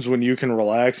comes when you can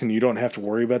relax and you don't have to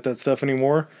worry about that stuff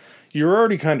anymore, you're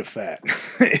already kind of fat.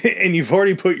 And you've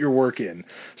already put your work in.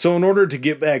 So in order to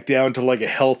get back down to like a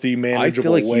healthy,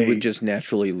 manageable weight... I feel like you would just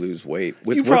naturally lose weight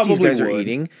with you what these guys would. are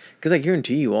eating. Because I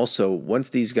guarantee you also, once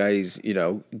these guys,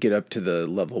 get up to the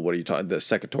level, what are you talking, the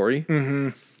sekitori?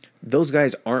 Mm-hmm. Those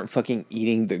guys aren't fucking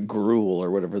eating the gruel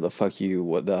or whatever the fuck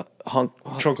chokonabe.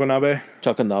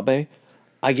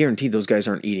 I guarantee those guys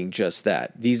aren't eating just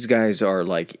that. These guys are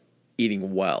like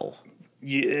eating well.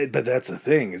 Yeah, but that's the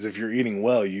thing, is if you're eating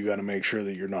well, you got to make sure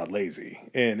that you're not lazy.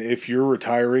 And if you're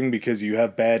retiring because you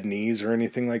have bad knees or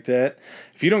anything like that,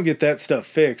 if you don't get that stuff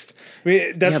fixed, I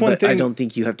mean, that's one thing. I don't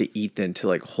think you have to eat then to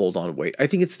like hold on weight. I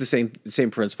think it's the same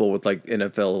principle with like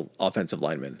NFL offensive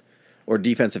linemen or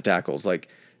defensive tackles. Like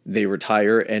they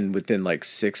retire and within like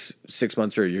six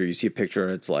months or a year, you see a picture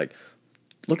and it's like,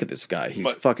 look at this guy. He's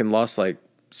fucking lost like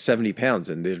 70 pounds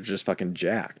and they're just fucking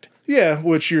jacked. Yeah,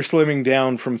 which you're slimming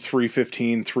down from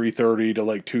 315, 330 to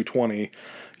like 220.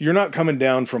 you're not coming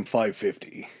down from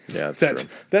 550. Yeah,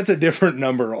 that's a different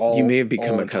number. You may have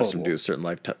become accustomed to a certain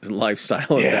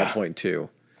lifestyle at that point too.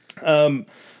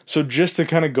 So just to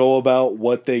kind of go about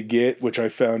what they get, which I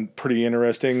found pretty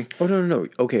interesting. Oh, no.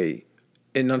 Okay.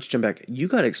 And not to jump back, you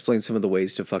got to explain some of the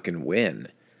ways to fucking win.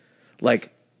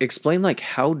 Like, explain, like,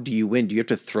 how do you win? Do you have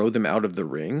to throw them out of the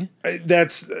ring?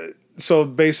 So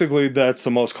basically that's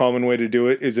the most common way to do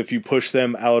it is if you push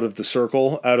them out of the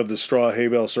circle, out of the straw hay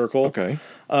bale circle. Okay.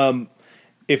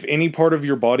 If any part of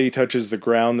your body touches the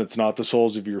ground that's not the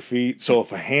soles of your feet, so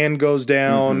if a hand goes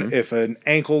down, if an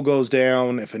ankle goes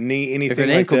down, if a knee, anything like that. If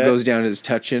an ankle goes down and is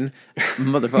touching,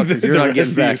 motherfucker, you're not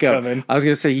getting back up. Coming. I was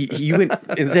going to say, you went,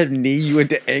 instead of knee, you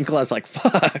went to ankle. I was like,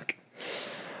 fuck.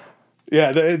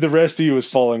 Yeah, the rest of you is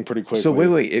falling pretty quickly. So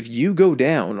wait. If you go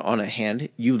down on a hand,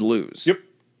 you lose. Yep.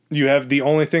 You have the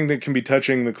only thing that can be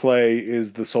touching the clay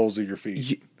is the soles of your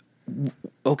feet.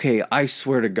 Okay, I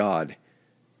swear to God.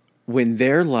 When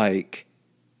they're like,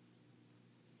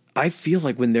 I feel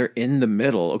like when they're in the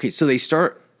middle, okay, so they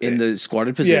start in the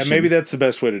squatted position. Yeah, maybe that's the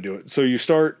best way to do it. So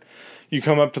you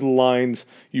come up to the lines,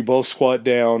 you both squat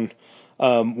down.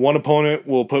 One opponent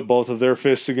will put both of their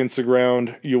fists against the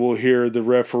ground. You will hear the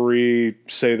referee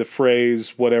say the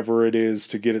phrase, whatever it is,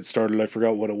 to get it started. I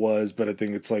forgot what it was, but I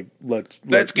think it's like, let's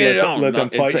get it on. Let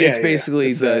them fight. It's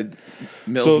basically the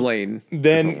Mills Lane.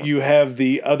 Then you have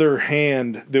the other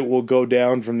hand that will go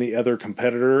down from the other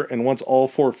competitor, and once all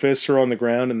four fists are on the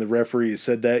ground and the referee has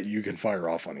said that, you can fire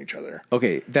off on each other.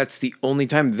 Okay, that's the only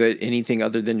time that anything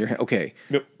other than your hand. Okay,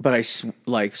 yep. But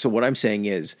so what I'm saying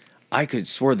is, I could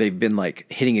swear they've been like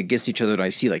hitting against each other, and I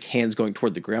see like hands going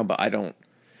toward the ground, but I don't,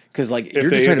 because like if you're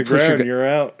just trying to push ground, you're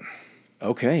out.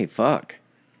 Okay, fuck.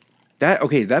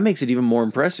 That makes it even more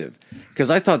impressive, because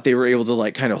I thought they were able to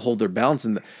like kind of hold their balance,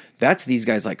 and that's these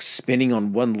guys like spinning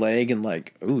on one leg and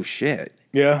like, oh shit.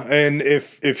 Yeah, and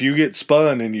if you get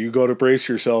spun and you go to brace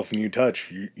yourself and you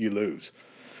touch, you lose.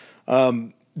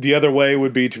 The other way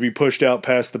would be to be pushed out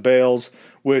past the bales,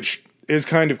 which is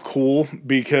kind of cool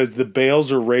because the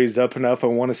bales are raised up enough. I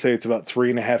want to say it's about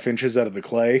 3.5 inches out of the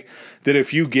clay, that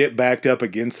if you get backed up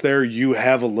against there, you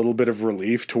have a little bit of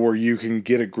relief to where you can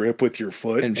get a grip with your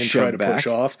foot and try to push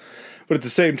off. But at the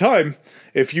same time,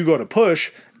 if you go to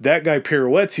push, that guy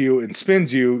pirouettes you and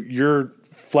spins you, you're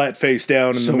flat face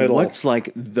down in the middle. So what's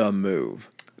like the move?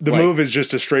 The move is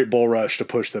just a straight bull rush to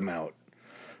push them out.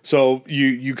 So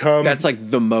you come... That's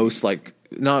like the most like...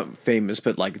 not famous,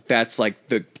 but like that's like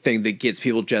the thing that gets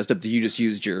people jazzed up, that you just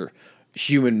used your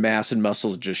human mass and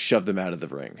muscles to just shove them out of the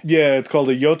ring. Yeah, it's called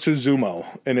a Yotsuzumo,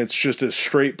 and it's just a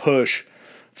straight push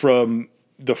from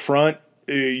the front.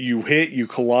 You hit, you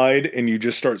collide, and you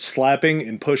just start slapping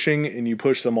and pushing, and you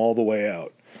push them all the way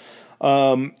out.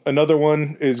 Another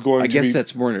one is going to be... I guess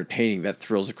that's more entertaining. That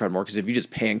thrills the crowd more, because if you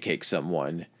just pancake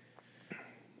someone,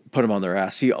 put them on their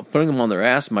ass. See, putting them on their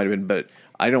ass might have been, but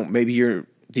I don't... Maybe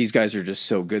these guys are just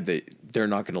so good that they're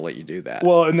not going to let you do that.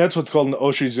 Well, and that's what's called an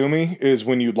oshizumi, is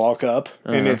when you lock up,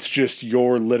 and it's just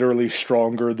you're literally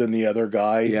stronger than the other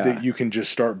guy, that you can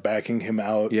just start backing him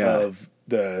out of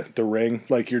the ring.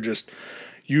 Like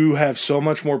you have so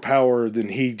much more power than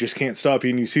he just can't stop you,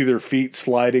 and you see their feet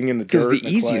sliding in the dirt. Because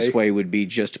the easiest way would be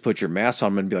just to put your mass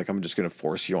on them and be like, I'm just going to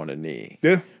force you on a knee.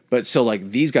 Yeah. But so like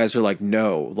these guys are like,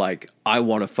 no, like I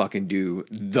want to fucking do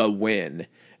the win,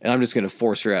 and I'm just going to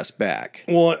force your ass back.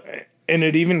 Well, and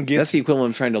it even gets... That's the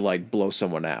equivalent of trying to, like, blow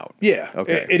someone out. Yeah.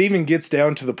 Okay. It even gets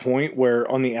down to the point where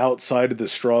on the outside of the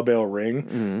straw bale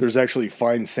ring, there's actually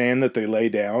fine sand that they lay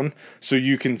down. So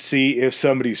you can see if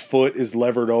somebody's foot is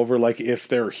levered over, like if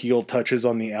their heel touches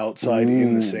on the outside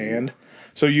in the sand.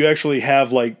 So you actually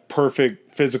have, like, perfect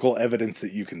physical evidence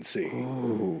that you can see.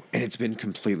 Ooh, and it's been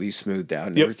completely smoothed out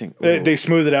and everything. They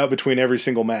smooth it out between every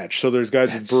single match. So there's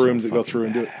guys with brooms that go through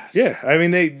and do it. Yeah, I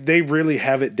mean, they really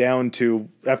have it down to,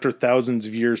 after thousands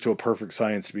of years, to a perfect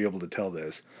science to be able to tell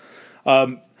this.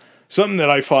 Something that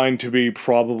I find to be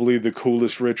probably the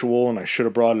coolest ritual, and I should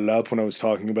have brought it up when I was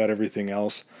talking about everything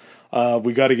else,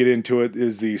 we got to get into it,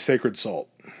 is the sacred salt.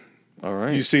 All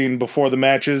right. You've seen before the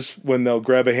matches, when they'll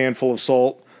grab a handful of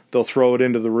salt, they'll throw it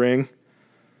into the ring.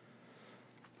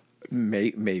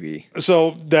 Maybe.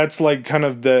 So that's like kind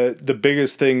of the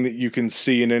biggest thing that you can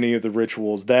see in any of the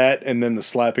rituals. That, and then the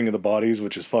slapping of the bodies,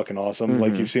 which is fucking awesome.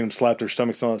 Like you've seen them slap their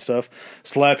stomachs and all that stuff.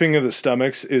 Slapping of the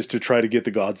stomachs is to try to get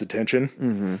the gods'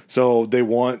 attention. So they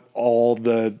want all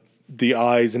the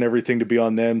eyes and everything to be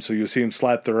on them. So you'll see them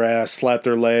slap their ass, slap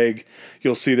their leg.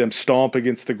 You'll see them stomp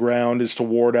against the ground, is to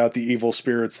ward out the evil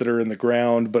spirits that are in the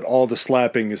ground. But all the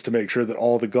slapping is to make sure that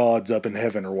all the gods up in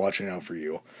heaven are watching out for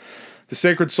you. The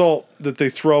sacred salt that they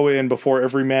throw in before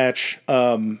every match,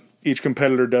 each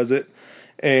competitor does it,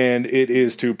 and it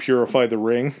is to purify the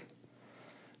ring.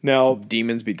 Now,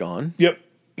 Demons be gone? yep,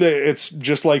 it's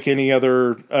just like any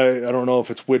other, I don't know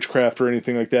if it's witchcraft or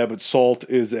anything like that, but salt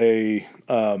is a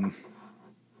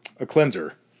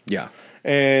cleanser. Yeah.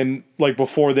 And like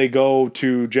before they go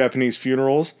to Japanese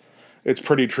funerals, it's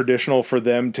pretty traditional for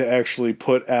them to actually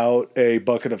put out a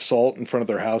bucket of salt in front of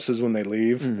their houses when they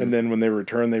leave. And then when they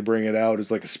return, they bring it out as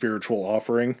like a spiritual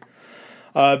offering.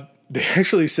 They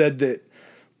actually said that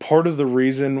part of the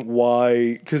reason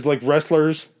why, because like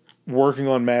wrestlers working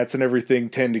on mats and everything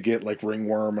tend to get like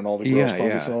ringworm and all the gross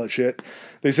fungus and all that shit.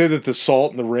 They say that the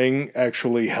salt in the ring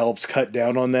actually helps cut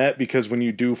down on that, because when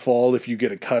you do fall, if you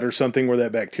get a cut or something where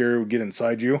that bacteria would get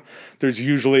inside you, there's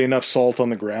usually enough salt on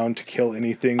the ground to kill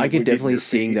anything. I could definitely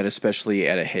seeing that, especially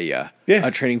at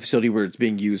a training facility where it's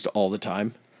being used all the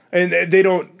time. And they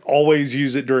don't always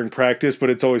use it during practice, but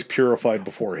it's always purified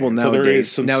beforehand. Well, nowadays, so there is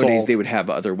some salt. They would have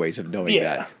other ways of knowing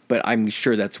that. But I'm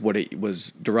sure that's what it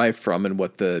was derived from and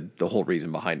what the whole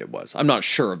reason behind it was. I'm not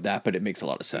sure of that, but it makes a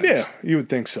lot of sense. Yeah, you would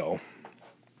think so.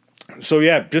 So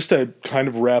yeah, just to kind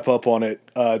of wrap up on it,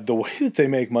 the way that they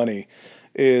make money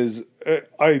is,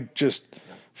 I just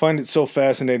find it so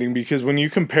fascinating, because when you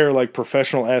compare like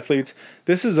professional athletes,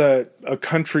 this is a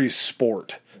country's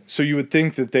sport. So you would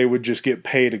think that they would just get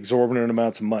paid exorbitant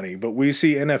amounts of money, but we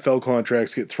see NFL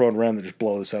contracts get thrown around that just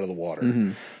blow this out of the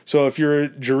water. So if you're a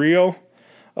Juryo,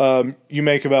 you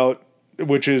make about,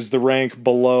 which is the rank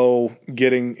below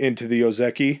getting into the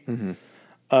Ozeki.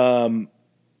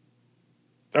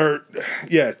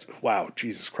 Wow,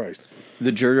 Jesus Christ.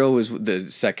 The Juro is the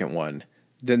second one.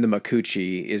 Then the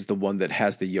Makuchi is the one that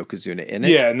has the Yokozuna in it.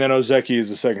 Yeah, and then Ozeki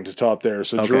is the second to top there.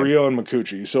 So Juryo and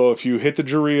Makuchi. So if you hit the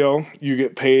Juryo, you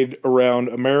get paid around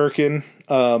American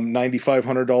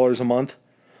 $9,500 a month.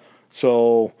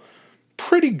 So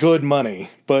pretty good money,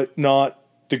 but not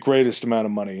the greatest amount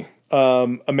of money. A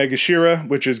Megashira,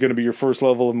 which is going to be your first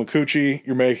level of Makuchi,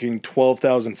 you're making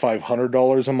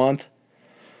 $12,500 a month.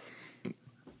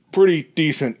 Pretty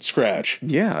decent scratch.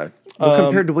 Yeah. Well,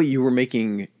 compared to what you were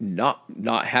making, not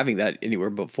having that anywhere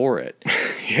before it.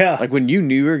 Yeah. Like when you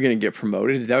knew you were going to get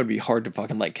promoted, that would be hard to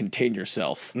fucking like contain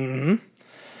yourself.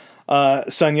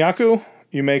 Sanyaku,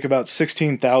 you make about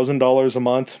 $16,000 a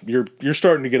month. You're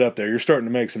starting to get up there. You're starting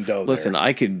to make some dough. Listen,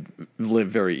 I could live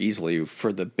very easily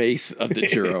for the base of the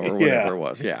Juro or whatever it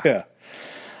was. Yeah. Yeah.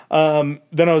 Then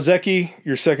Ozeki,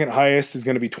 your second highest is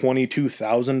going to be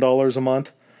 $22,000 a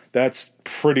month. That's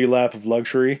pretty lap of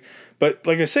luxury. But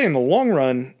like I say, in the long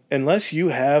run, unless you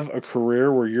have a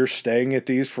career where you're staying at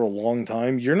these for a long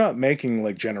time, you're not making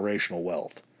like generational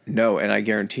wealth. No, and I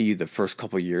guarantee you the first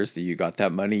couple of years that you got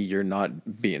that money, you're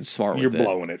not being smart with it. You're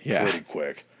blowing it pretty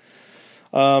quick.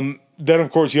 Then, of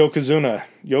course, Yokozuna.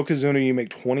 Yokozuna, you make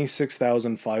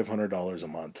 $26,500 a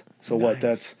month. So nice. What?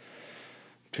 That's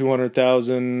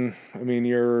 $200,000. I mean,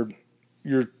 you're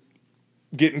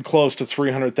getting close to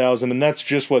 $300,000, and that's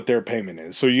just what their payment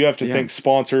is. So you have to think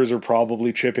sponsors are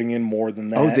probably chipping in more than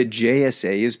that. Oh, the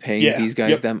JSA is paying these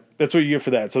guys them. That's what you get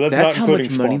for that. So that's not including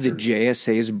sponsors. That's how much money the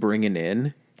JSA is bringing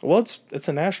in. Well, it's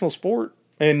a national sport,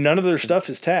 and none of their stuff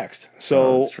is taxed.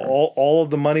 So all of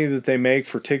the money that they make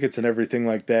for tickets and everything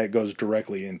like that goes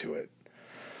directly into it.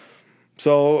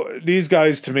 So these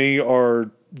guys, to me,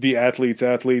 are the athletes.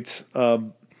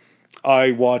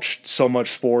 I watch so much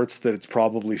sports that it's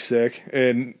probably sick,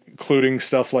 and including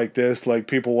stuff like this. Like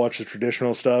people watch the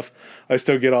traditional stuff. I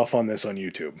still get off on this on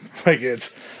YouTube. Like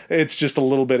it's just a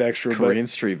little bit extra. Korean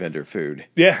street vendor food.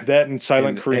 Yeah, that and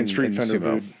silent Korean street vendor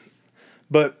food.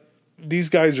 But these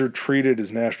guys are treated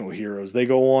as national heroes. They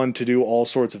go on to do all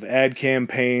sorts of ad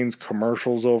campaigns,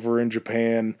 commercials over in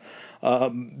Japan.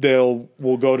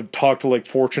 We'll go to talk to like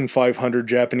Fortune 500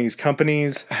 Japanese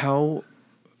companies.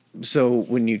 So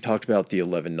when you talked about the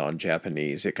 11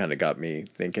 non-Japanese, it kind of got me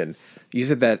thinking. You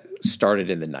said that started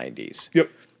in the 90s. Yep.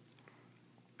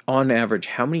 On average,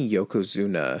 how many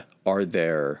Yokozuna are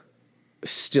there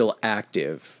still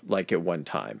active, like at one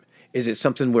time? Is it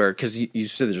something where, because you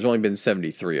said there's only been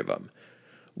 73 of them,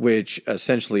 which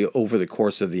essentially over the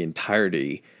course of the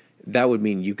entirety, that would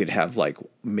mean you could have like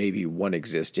maybe one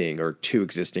existing or two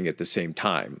existing at the same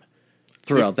time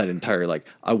throughout that entire, like,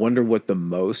 I wonder what the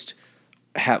most...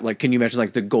 like, can you imagine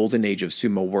like the golden age of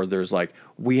sumo where there's like,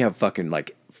 we have fucking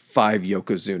like 5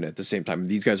 Yokozuna at the same time.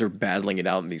 These guys are battling it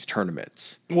out in these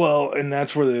tournaments. Well, and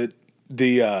that's where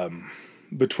the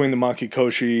between the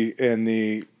Makikoshi and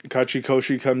the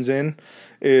Kachikoshi comes in,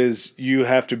 is you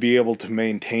have to be able to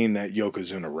maintain that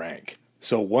Yokozuna rank.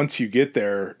 So once you get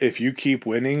there, if you keep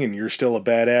winning and you're still a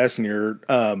badass and you're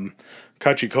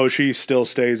Kachikoshi still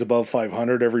stays above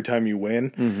 500 every time you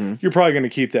win, you're probably going to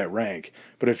keep that rank.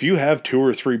 But if you have 2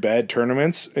 or 3 bad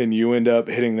tournaments and you end up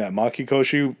hitting that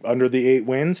Makikoshi under the 8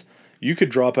 wins, you could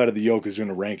drop out of the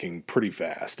Yokozuna ranking pretty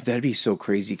fast. That'd be so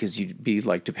crazy because you'd be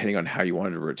like, depending on how you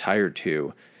wanted to retire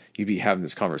to, you'd be having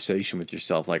this conversation with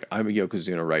yourself. Like, I'm a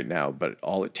Yokozuna right now, but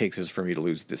all it takes is for me to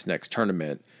lose this next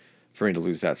tournament, for me to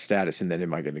lose that status, and then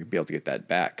am I going to be able to get that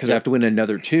back? Because I have to win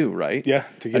another 2, right? Yeah,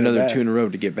 to get another it back. 2 in a row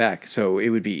to get back. So it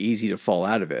would be easy to fall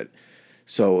out of it.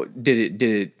 So did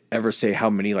it ever say how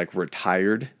many like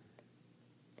retired?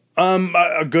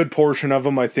 A good portion of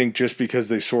them, I think, just because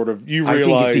they sort of I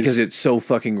think it's because it's so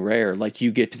fucking rare. Like,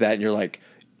 you get to that and you're like,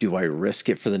 do I risk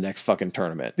it for the next fucking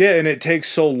tournament? Yeah, and it takes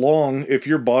so long. If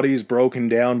your body's broken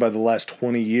down by the last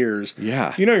 20 years,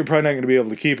 Yeah. you know you're probably not going to be able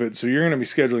to keep it, so you're going to be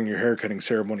scheduling your haircutting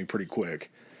ceremony pretty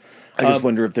quick. I just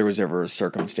wonder if there was ever a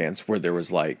circumstance where there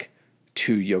was like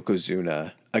 2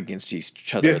 Yokozuna against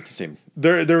each other at the same.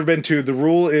 There have been 2. The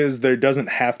rule is there doesn't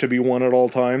have to be one at all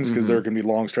times because there can be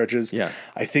long stretches. Yeah.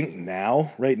 I think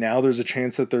right now, there's a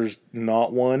chance that there's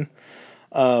not one.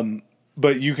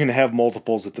 But you can have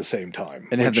multiples at the same time.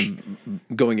 And have them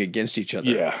going against each other.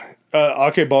 Yeah.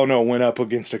 Akebono went up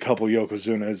against a couple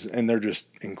Yokozunas, and they're just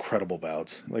incredible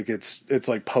bouts. Like, it's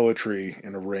like poetry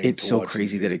in a ring. It's so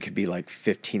crazy that it could be like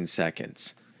 15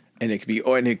 seconds. And it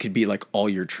could be like all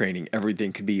your training.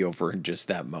 Everything could be over in just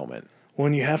that moment. Well,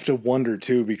 and you have to wonder,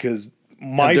 too, because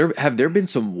have there been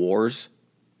some wars?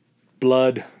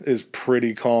 Blood is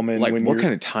pretty common. Like, what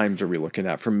kind of times are we looking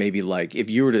at? From maybe like,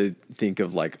 if you were to think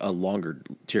of like a longer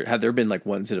tier, have there been like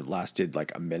ones that have lasted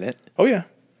like a minute? Oh, yeah.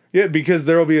 Yeah, because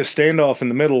there will be a standoff in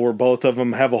the middle where both of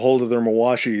them have a hold of their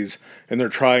Mawashis, and they're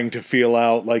trying to feel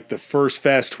out, like, the first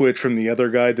fast twitch from the other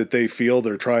guy that they feel,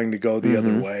 they're trying to go the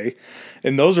other way.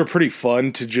 And those are pretty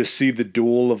fun to just see the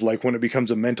duel of, like, when it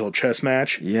becomes a mental chess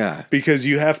match. Yeah. Because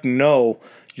you have to know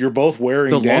you're both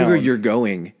wearing down. The longer you're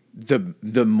going,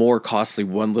 the more costly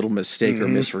one little mistake or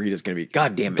misread is going to be.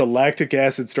 God damn it. The lactic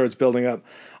acid starts building up.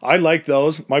 I like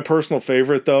those. My personal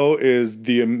favorite, though, is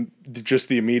just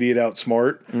the immediate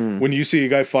outsmart. When you see a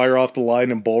guy fire off the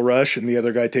line and bull rush and the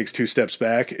other guy takes 2 steps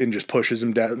back and just pushes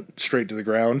him down straight to the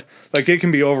ground. Like, it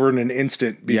can be over in an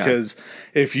instant because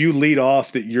if you lead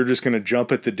off that you're just going to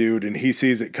jump at the dude and he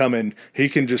sees it coming, he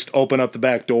can just open up the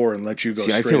back door and let you go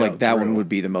straight out. I feel like that one would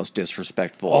be the most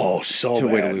disrespectful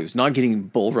way to lose. Not getting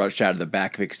bull rushed out of the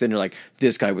back because then you're like,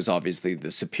 this guy was obviously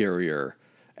the superior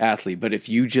athlete, but if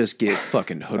you just get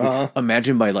fucking hoodwinked,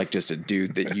 imagine by like just a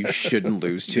dude that you shouldn't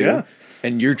lose to,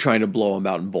 and you're trying to blow him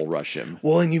out and bull rush him.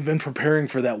 Well, and you've been preparing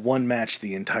for that one match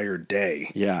the entire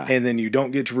day. Yeah. And then you don't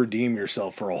get to redeem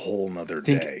yourself for a whole nother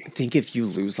day. Think if you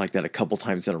lose like that a couple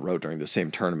times in a row during the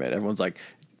same tournament, everyone's like,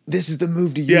 this is the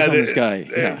move to use on this guy.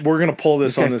 Yeah. We're going to pull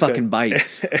this on this fucking guy.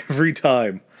 Bites. Every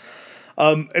time.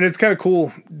 And it's kind of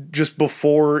cool, just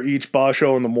before each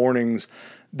basho in the mornings,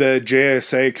 the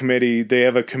JSA committee, they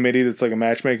have a committee that's like a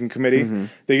matchmaking committee.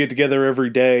 They get together every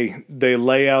day. They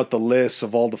lay out the lists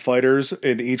of all the fighters,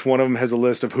 and each one of them has a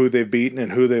list of who they've beaten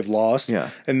and who they've lost. Yeah.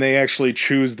 And they actually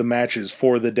choose the matches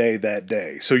for the day that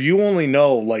day. So you only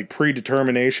know like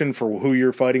predetermination for who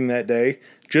you're fighting that day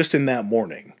just in that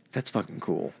morning. That's fucking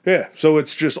cool. Yeah. So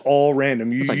it's just all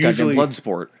random. It's like goddamn blood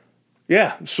sport.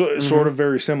 Yeah. So, sort of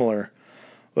very similar.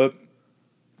 But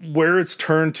where it's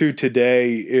turned to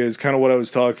today is kind of what I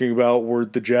was talking about, where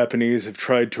the Japanese have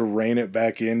tried to rein it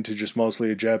back into just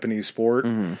mostly a Japanese sport.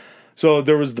 So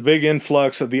there was the big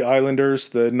influx of the islanders,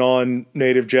 the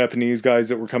non-native Japanese guys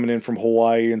that were coming in from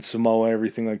Hawaii and Samoa,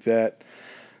 everything like that.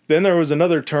 Then there was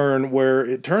another turn where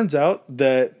it turns out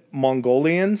that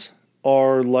Mongolians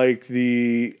are like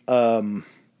the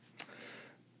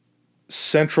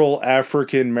Central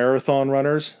African marathon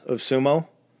runners of sumo.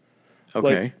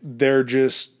 Okay. Like, they're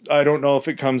just, I don't know if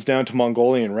it comes down to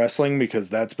Mongolian wrestling because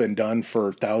that's been done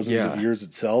for thousands of years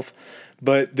itself,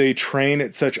 but they train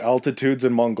at such altitudes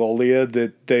in Mongolia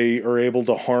that they are able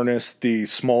to harness the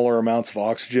smaller amounts of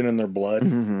oxygen in their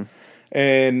blood.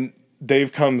 And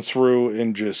they've come through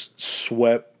and just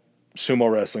swept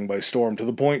sumo wrestling by storm to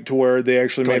the point to where they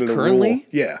actually made it a rule.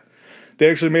 Yeah.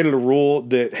 They actually made it a rule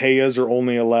that heias are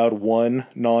only allowed one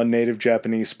non-native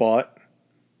Japanese spot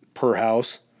per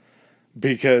house,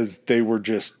 because they were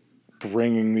just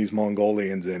bringing these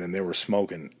Mongolians in and they were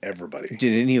smoking everybody.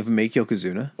 Did any of them make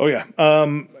Yokozuna? Oh, yeah.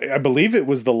 I believe it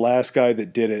was the last guy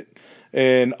that did it.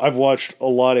 And I've watched a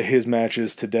lot of his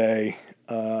matches today.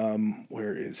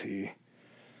 Where is he?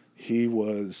 He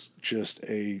was just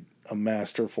a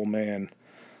masterful man.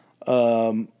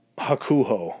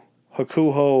 Hakuho.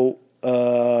 Hakuho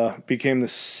became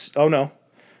the... Oh, no.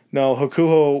 No,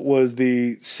 Hakuho was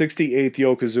the 68th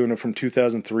Yokozuna from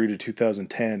 2003 to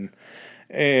 2010.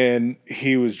 And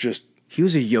he was just... He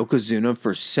was a Yokozuna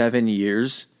for 7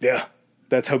 years? Yeah,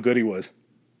 that's how good he was.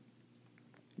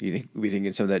 You think we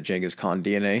thinking some of that Genghis Khan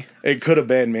DNA? It could have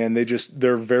been, man.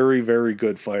 They're very, very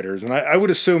good fighters. And I would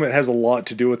assume it has a lot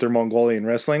to do with their Mongolian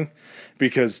wrestling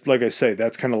because, like I say,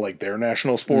 that's kind of like their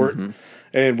national sport. Mm-hmm.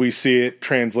 And we see it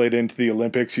translate into the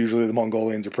Olympics. Usually the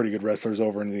Mongolians are pretty good wrestlers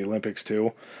over in the Olympics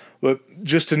too. But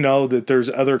just to know that there's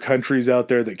other countries out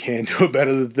there that can do it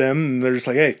better than them, and they're just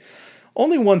like, hey,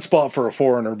 only one spot for a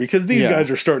foreigner because these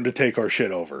guys are starting to take our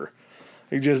shit over.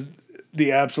 Like just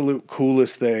the absolute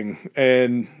coolest thing.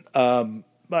 And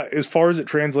as far as it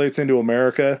translates into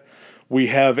America, we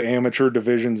have amateur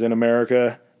divisions in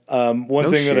America. They're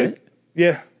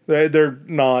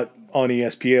not on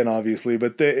ESPN, obviously,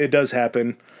 but it does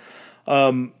happen.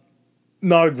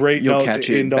 Not a great You'll note catch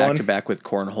to it end back on. to back with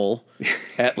cornhole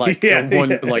at like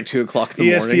 2 o'clock in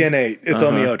the morning. ESPN 8. It's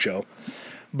on the Ocho.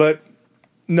 But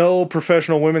no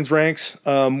professional women's ranks.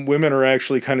 Women are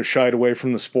actually kind of shied away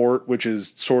from the sport, which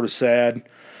is sort of sad.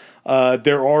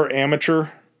 There are amateur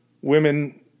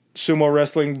women sumo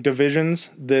wrestling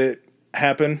divisions that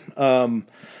happen.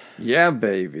 Yeah,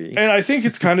 baby. And I think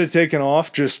it's kind of taken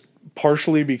off just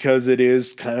partially because it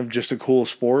is kind of just a cool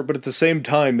sport, but at the same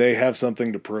time, they have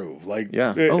something to prove. Like,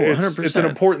 100%. It's an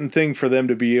important thing for them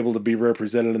to be able to be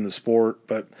represented in the sport.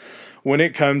 But when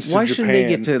it comes to Why Japan, shouldn't they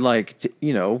get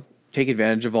to take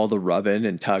advantage of all the rubbing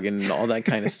and tugging and all that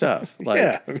kind of stuff?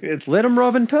 Like, let them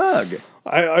rub and tug.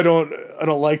 I don't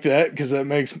like that because that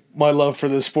makes my love for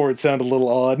this sport sound a little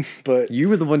odd. But you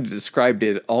were the one who described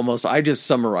it almost. I just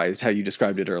summarized how you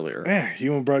described it earlier. Yeah,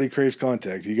 you and Brody craves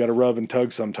contact. You got to rub and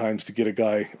tug sometimes to get a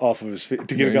guy off of his feet.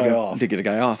 To get a guy off. To get a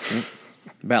guy off.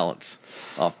 Balance.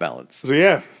 Off balance. So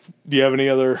yeah, do you have any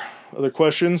other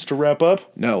questions to wrap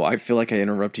up? No, I feel like I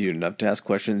interrupted you enough to ask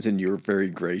questions, and you were very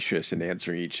gracious in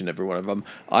answering each and every one of them.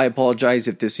 I apologize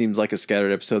if this seems like a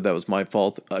scattered episode. That was my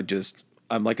fault.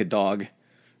 I'm like a dog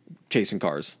chasing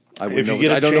cars. I don't know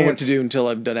what to do until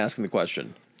I'm done asking the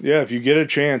question. Yeah, if you get a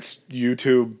chance,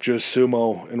 YouTube just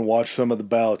sumo and watch some of the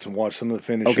bouts and watch some of the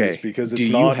finishes. Okay, because I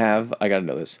gotta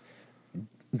know this.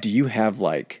 Do you have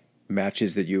like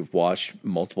matches that you've watched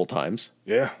multiple times?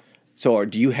 Yeah. So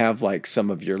do you have like some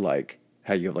of your like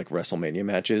how you have like WrestleMania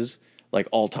matches? Like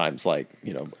all times, like,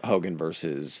 Hogan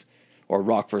versus or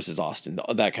Rock versus Austin,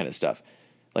 that kind of stuff.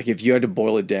 Like if you had to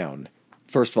boil it down,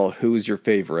 first of all, who's your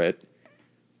favorite?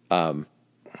 Who's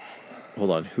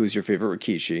your favorite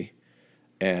Rikishi?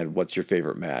 And what's your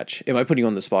favorite match? Am I putting you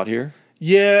on the spot here?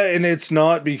 Yeah, and it's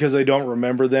not because I don't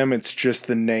remember them. It's just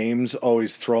the names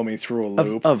always throw me through a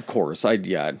loop. Of course,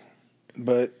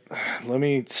 But let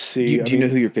me see. Do you know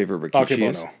who your favorite Rikishi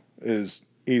is? Akebono is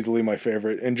easily my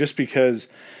favorite. And just because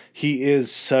he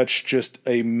is such just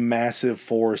a massive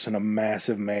force and a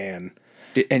massive man.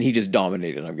 And he just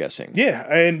dominated, I'm guessing. Yeah,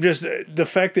 and just the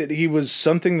fact that he was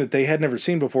something that they had never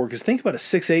seen before. Because think about a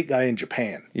 6'8" guy in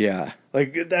Japan. Yeah.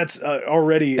 Like, that's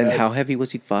already... And how heavy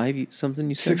was he? 5 something,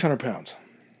 you said? 600 pounds.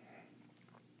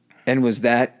 And was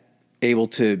that able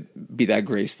to be that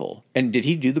graceful? And did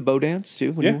he do the bow dance,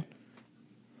 too?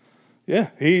 Yeah,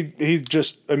 he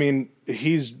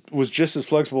was just as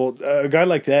flexible. A guy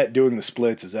like that doing the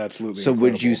splits is absolutely incredible.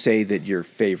 Would you say that your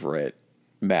favorite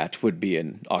match would be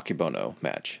an Akebono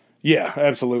match? Yeah,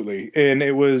 absolutely. And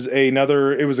it was a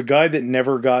guy that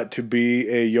never got to be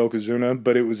a Yokozuna,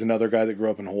 but it was another guy that grew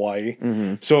up in Hawaii.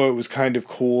 Mm-hmm. So it was kind of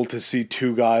cool to see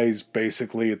two guys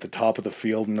basically at the top of the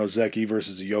field, Nozeki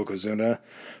versus a Yokozuna,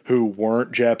 who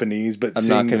weren't Japanese, but I'm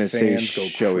not going to say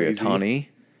Shohei Ohtani.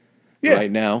 Yeah,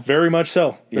 right now. Very much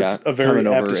so. That's a very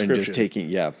coming apt over description. and just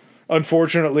taking,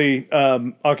 Unfortunately,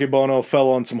 Akebono fell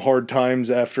on some hard times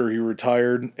after he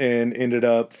retired and ended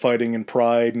up fighting in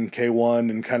Pride and K1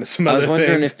 and kind of some other things. I was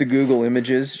wondering if the Google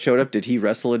images showed up. Did he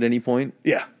wrestle at any point?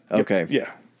 Yeah. Okay.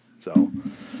 Yeah. So,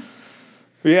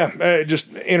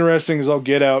 just interesting as I'll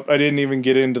get out. I didn't even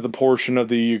get into the portion of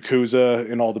the Yakuza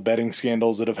and all the betting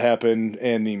scandals that have happened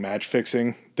and the match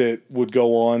fixing that would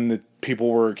go on that people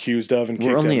were accused of and kicked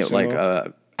out of sumo. We're only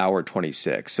at hour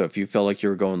 26, so if you felt like you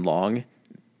were going long,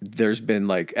 there's been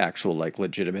like actual like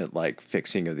legitimate like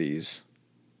fixing of these.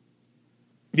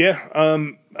 Yeah,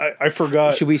 I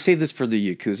forgot. Should we save this for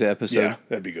the Yakuza episode? Yeah,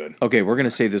 that'd be good. Okay, we're gonna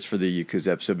save this for the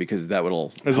Yakuza episode because that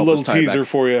will. There's a little teaser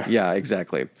for you. Yeah,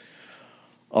 exactly.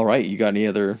 All right, you got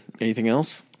anything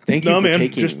else? Thank you for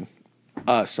taking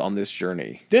us on this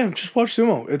journey. Yeah, just watch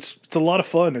sumo. It's a lot of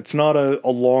fun. It's not a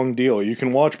long deal. You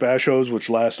can watch bashos, which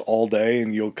last all day,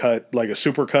 and you'll cut like a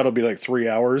super cut will be like 3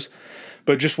 hours.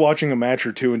 But just watching a match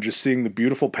or two and just seeing the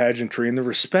beautiful pageantry and the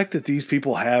respect that these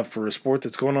people have for a sport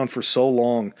that's going on for so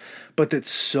long, but that's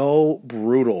so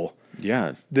brutal.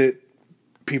 Yeah. That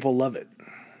people love it.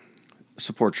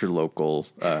 Support your local.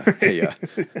 Hey,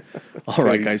 all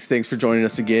right, guys. Thanks for joining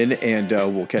us again, and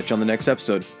we'll catch you on the next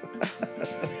episode.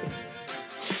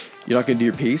 You're not going to do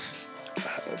your piece?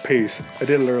 Peace. I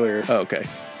did it earlier. Oh, okay.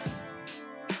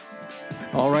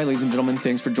 All right, ladies and gentlemen,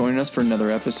 thanks for joining us for another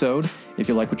episode. If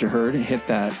you like what you heard, hit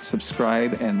that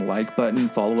subscribe and like button.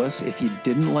 Follow us. If you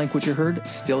didn't like what you heard,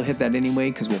 still hit that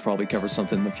anyway, because we'll probably cover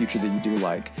something in the future that you do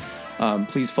like.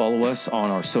 Please follow us on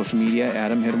our social media.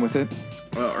 Adam, hit him with it.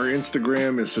 Our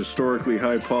Instagram is Historically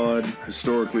High Pod,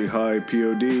 Historically High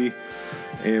POD,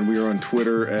 and we are on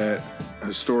Twitter at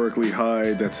Historically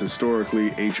High. That's Historically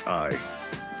HI.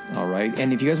 All right.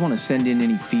 And if you guys want to send in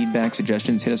any feedback,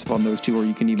 suggestions, hit us up on those two, or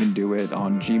you can even do it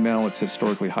on Gmail. It's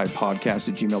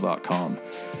historicallyhighpodcast@gmail.com.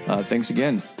 Thanks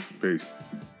again. Peace.